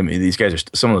 I mean, these guys are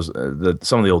some of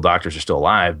the old doctors are still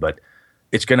alive, but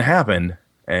it's going to happen.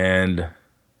 And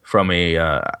from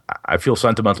I feel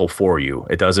sentimental for you.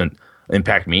 It doesn't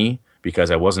impact me because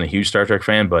I wasn't a huge Star Trek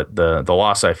fan, but the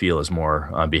loss I feel is more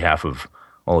on behalf of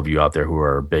all of you out there who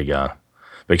are big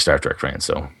Star Trek fans.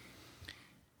 So,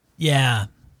 yeah,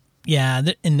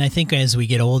 and I think as we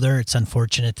get older, it's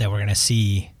unfortunate that we're going to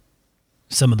see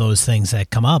some of those things that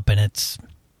come up, and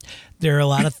there are a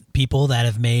lot of people that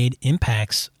have made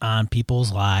impacts on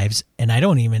people's lives, and I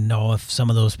don't even know if some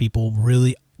of those people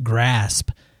really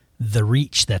grasp the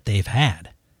reach that they've had.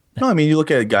 No, I mean, you look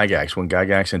at Gygax, when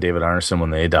Gygax and David Arneson,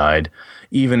 when they died,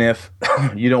 even if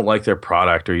you don't like their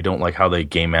product or you don't like how they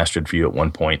game mastered for you at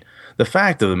one point, the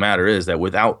fact of the matter is that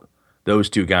without those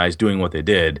two guys doing what they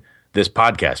did, this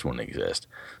podcast wouldn't exist.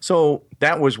 So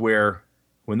that was where,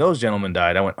 when those gentlemen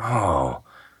died, I went, oh,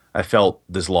 I felt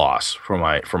this loss for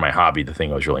my hobby, the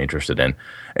thing I was really interested in.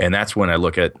 And that's when I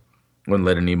look at when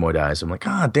Leonard Nimoy dies, I'm like,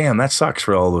 damn, that sucks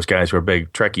for all those guys who are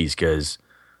big Trekkies because,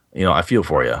 I feel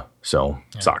for you. So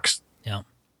sucks. Yeah.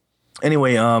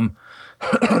 Anyway, the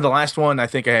last one, I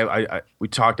think we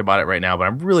talked about it right now, but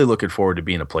I'm really looking forward to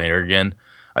being a player again.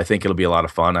 I think it'll be a lot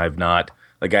of fun.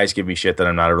 The guys give me shit that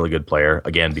I'm not a really good player,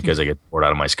 again, because I get bored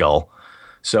out of my skull.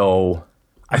 So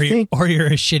or you're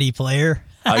a shitty player.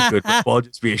 I could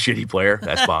just be a shitty player.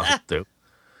 That's possible too.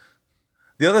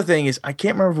 The other thing is, I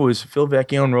can't remember if it was Phil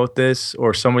Vecchione wrote this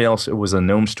or somebody else. It was a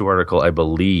Gnome Stew article, I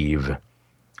believe,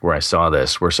 where I saw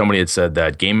this, where somebody had said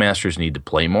that game masters need to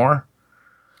play more.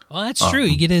 Well, that's true.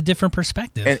 You get a different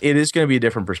perspective. And it is going to be a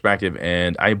different perspective,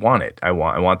 and I want it. I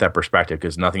want that perspective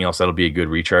because nothing else that'll be a good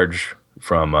recharge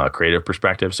from a creative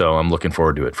perspective. So I'm looking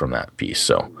forward to it from that piece.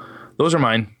 So those are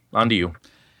mine. On to you.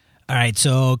 All right,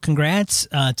 so congrats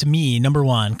to me, number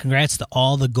one. Congrats to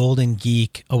all the Golden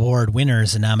Geek Award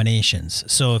winners and nominations.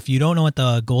 So if you don't know what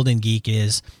the Golden Geek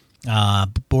is,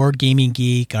 Board Gaming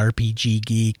Geek, RPG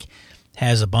Geek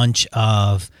has a bunch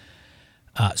of...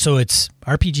 so it's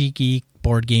RPG Geek,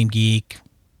 Board Game Geek.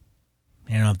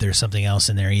 I don't know if there's something else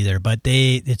in there either, but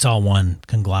it's all one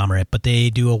conglomerate. But they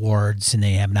do awards and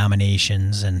they have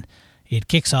nominations, and it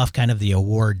kicks off kind of the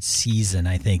award season,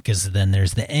 I think, because then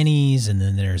there's the Ennies and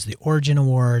then there's the Origin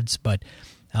Awards. But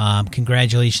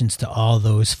congratulations to all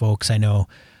those folks. I know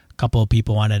a couple of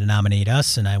people wanted to nominate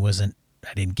us, and I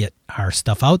didn't get our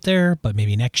stuff out there, but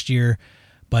maybe next year.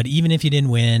 But even if you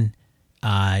didn't win,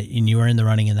 and you were in the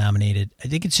running and nominated, I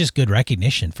think it's just good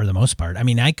recognition for the most part. I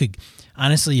mean, I could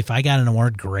honestly, if I got an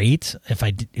award, great.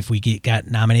 If we got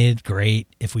nominated, great.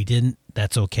 If we didn't,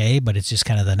 that's okay. But it's just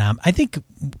kind of I think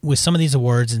with some of these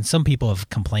awards, and some people have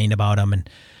complained about them, and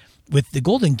with the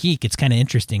Golden Geek, it's kind of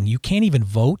interesting. You can't even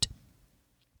vote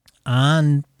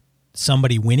on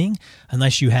somebody winning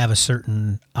unless you have a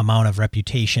certain amount of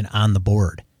reputation on the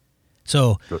board.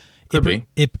 So Could be.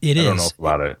 It is. I don't know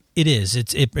about it. It is.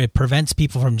 It prevents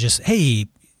people from just, hey,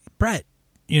 Brett,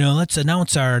 let's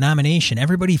announce our nomination.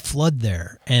 Everybody flood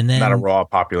there. And then Not a raw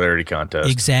popularity contest.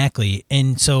 Exactly.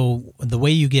 And so the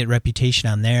way you get reputation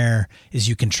on there is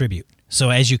you contribute. So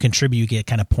as you contribute, you get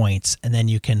kind of points, and then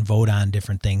you can vote on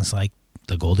different things like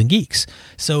the Golden Geeks.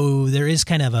 So there is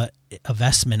kind of a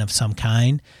investment of some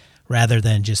kind rather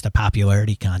than just a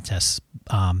popularity contest.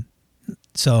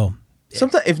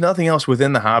 Sometimes, if nothing else,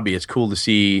 within the hobby, it's cool to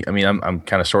see. I mean, I'm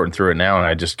kind of sorting through it now, and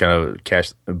I just kind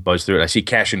of buzz through it. I see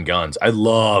Cash and Guns. I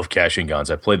love Cash and Guns.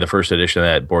 I played the first edition of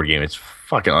that board game. It's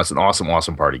an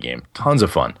awesome party game. Tons of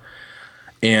fun.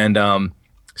 And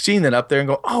seeing that up there and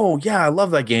go, oh, yeah, I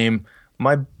love that game.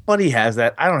 My buddy has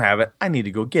that. I don't have it. I need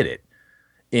to go get it.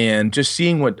 And just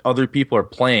seeing what other people are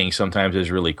playing sometimes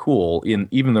is really cool.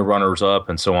 Even the runners-up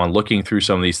and so on, looking through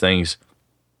some of these things,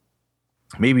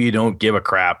 maybe you don't give a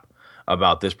crap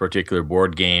about this particular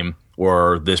board game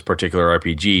or this particular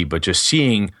RPG, but just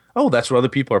seeing, oh, that's what other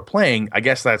people are playing. I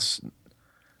guess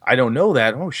I don't know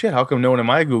that. Oh shit, how come no one in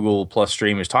my Google Plus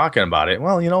stream is talking about it?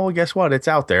 Well, guess what? It's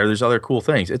out there. There's other cool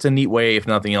things. It's a neat way, if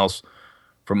nothing else,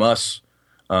 from us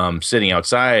sitting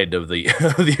outside of the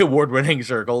the award-winning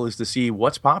circle, is to see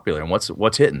what's popular and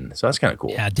what's hitting. So that's kind of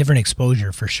cool. Yeah, different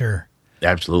exposure for sure.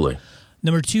 Absolutely.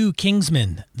 Number 2,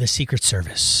 Kingsman: The Secret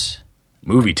Service.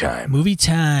 Movie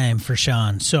time for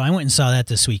Sean. So I went and saw that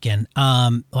this weekend.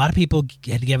 A lot of people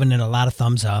had given it a lot of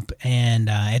thumbs up, and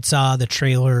I saw the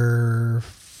trailer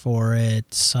for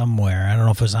it somewhere. I don't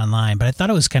know if it was online, but I thought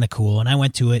it was kind of cool, and I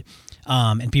went to it,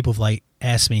 and people have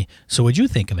asked me, so what'd you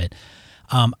think of it?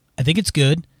 I think it's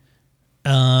good.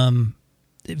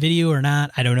 Video or not,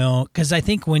 I don't know, because I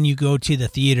think when you go to the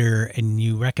theater and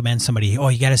you recommend somebody,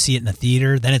 you got to see it in the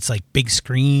theater, then it's like big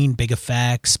screen, big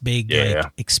effects, big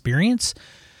experience.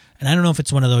 And I don't know if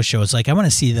it's one of those shows. Like, I want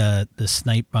to see the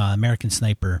American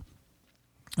Sniper,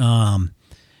 and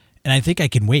I think I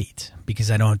can wait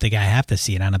because I don't think I have to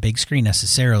see it on a big screen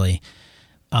necessarily.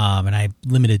 And I have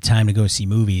limited time to go see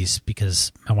movies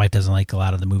because my wife doesn't like a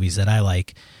lot of the movies that I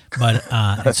like. But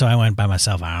and so I went by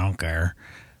myself. I don't care.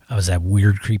 I was that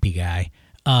weird, creepy guy.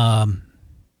 I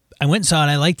went and saw it.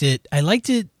 I liked it.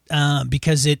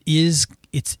 Because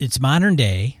it's modern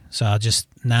day. So I'll just,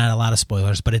 not a lot of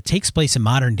spoilers, but it takes place in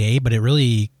modern day, but it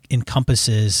really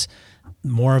encompasses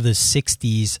more of the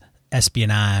 60s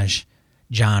espionage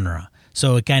genre.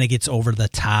 So it kind of gets over the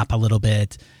top a little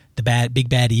bit. The big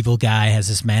bad evil guy has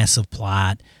this massive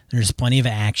plot. There's plenty of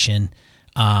action.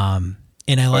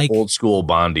 And I like old school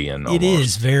Bondian. It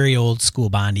is very old school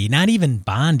Bondy. Not even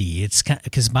Bondy. It's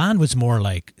because Bond was more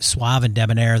like suave and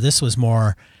debonair. This was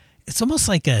more. It's almost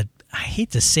like I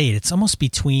hate to say it. It's almost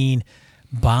between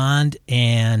Bond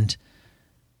and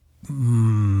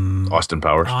Austin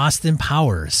Powers. Austin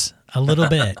Powers, a little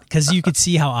bit, because you could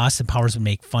see how Austin Powers would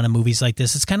make fun of movies like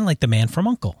this. It's kind of like The Man from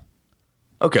U.N.C.L.E.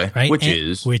 Okay, right?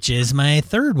 Which is my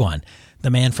third one, The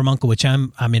Man from U.N.C.L.E., which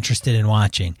I'm interested in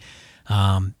watching.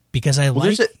 Because I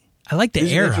like the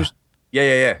era.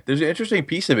 Yeah. There's an interesting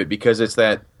piece of it because it's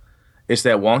that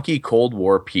wonky Cold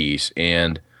War piece,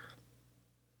 and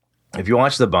if you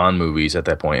watch the Bond movies at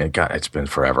that point, and God, it's been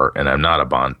forever, and I'm not a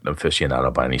Bond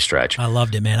aficionado by any stretch. I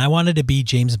loved it, man. I wanted to be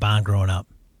James Bond growing up.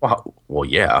 Well,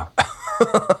 yeah.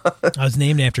 I was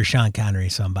named after Sean Connery,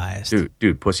 so I'm biased.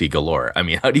 Dude, pussy galore. I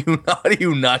mean, how do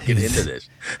you not get into this?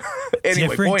 Anyway,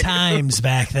 Different times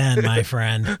back then, my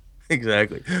friend.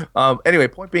 Exactly. Anyway,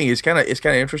 point being, it's kind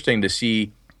of interesting to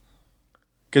see,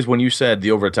 because when you said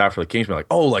the over the top for the Kingsman, like,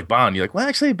 oh, like Bond, you're like, well,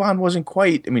 actually, Bond wasn't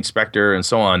quite. I mean, Spectre and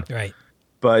so on. Right.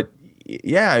 But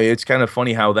yeah, it's kind of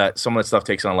funny how that some of that stuff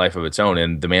takes on a life of its own,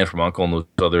 and The Man from U.N.C.L.E. and those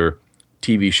other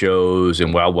TV shows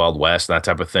and Wild Wild West, that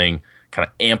type of thing, kind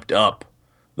of amped up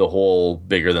the whole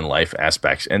bigger than life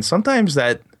aspects. And sometimes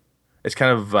that it's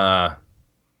kind of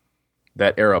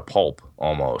that era pulp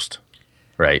almost,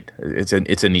 right? It's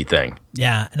a neat thing.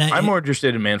 Yeah, and I'm more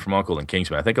interested in Man from U.N.C.L.E. than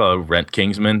Kingsman. I think I'll rent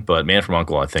Kingsman, but Man from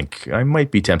U.N.C.L.E., I think I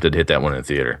might be tempted to hit that one in the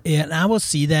theater. Yeah, and I will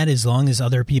see that as long as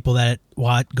other people that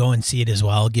go and see it as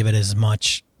well give it as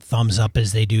much thumbs up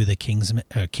as they do the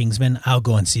Kingsman. I'll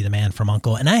go and see the Man from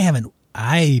U.N.C.L.E. And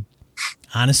I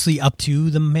honestly, up to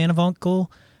the Man from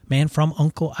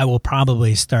U.N.C.L.E., I will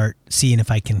probably start seeing if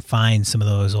I can find some of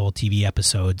those old TV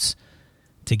episodes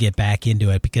to get back into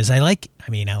it, because I like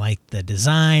the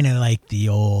design. I like the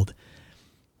old,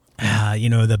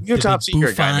 you're the top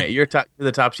secret bouffant guy, man. You're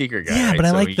the top secret guy. Yeah, right? but I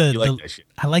So like that shit.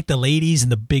 I like the ladies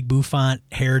and the big bouffant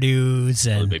hairdos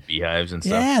and The big beehives and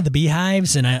stuff. yeah, the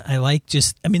beehives, and I like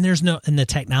there's no, and the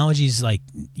technology's like,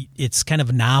 it's kind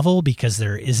of novel because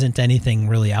there isn't anything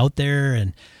really out there,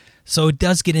 and so it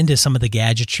does get into some of the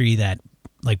gadgetry that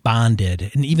like Bond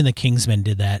did, and even the Kingsman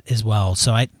did that as well.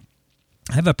 So I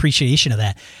have appreciation of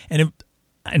that, and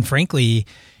frankly,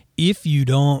 if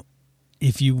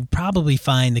you probably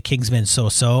find the Kingsman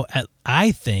so,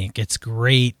 I think it's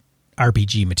great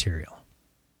RPG material.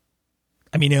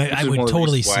 I mean, I would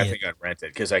totally see it. I think I'd rent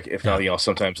it because, if nothing else,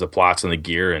 sometimes the plots and the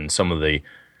gear and some of the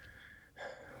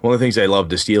one of the things I love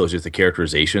to steal is just the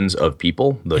characterizations of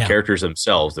people, the characters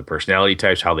themselves, the personality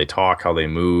types, how they talk, how they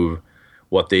move,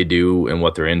 what they do, and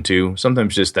what they're into.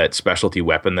 Sometimes just that specialty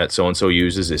weapon that so and so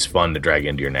uses is fun to drag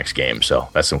into your next game. So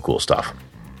that's some cool stuff.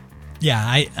 Yeah,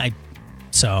 I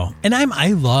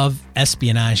love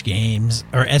espionage games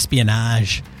or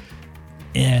espionage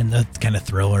and the kind of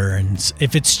thriller. And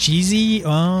if it's cheesy,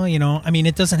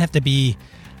 it doesn't have to be.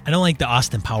 I don't like the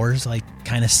Austin Powers,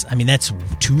 that's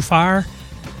too far.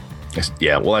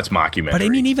 Yeah, well, that's mockumentary. But I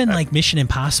mean, even like Mission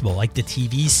Impossible, like the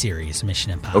TV series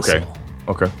Mission Impossible.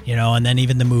 Okay. And then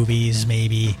even the movies,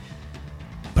 maybe.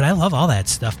 But I love all that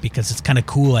stuff because it's kind of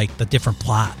cool, like the different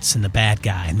plots and the bad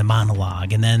guy and the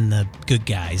monologue and then the good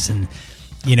guys and,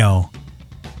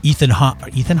 Ethan Hawke?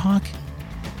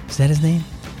 Is that his name?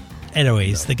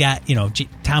 Anyways, the guy,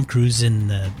 Tom Cruise in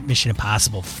the Mission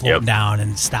Impossible floating down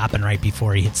and stopping right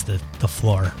before he hits the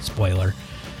floor. Spoiler.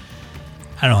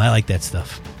 I don't know. I like that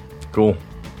stuff. Cool.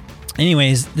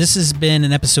 Anyways, this has been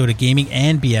an episode of Gaming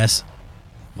and BS.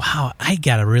 Wow, I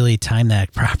got to really time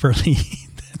that properly.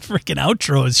 That freaking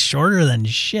outro is shorter than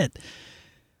shit.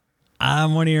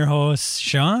 I'm one of your hosts,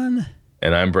 Sean.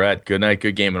 And I'm Brett. Good night,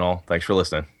 good game and all. Thanks for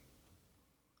listening.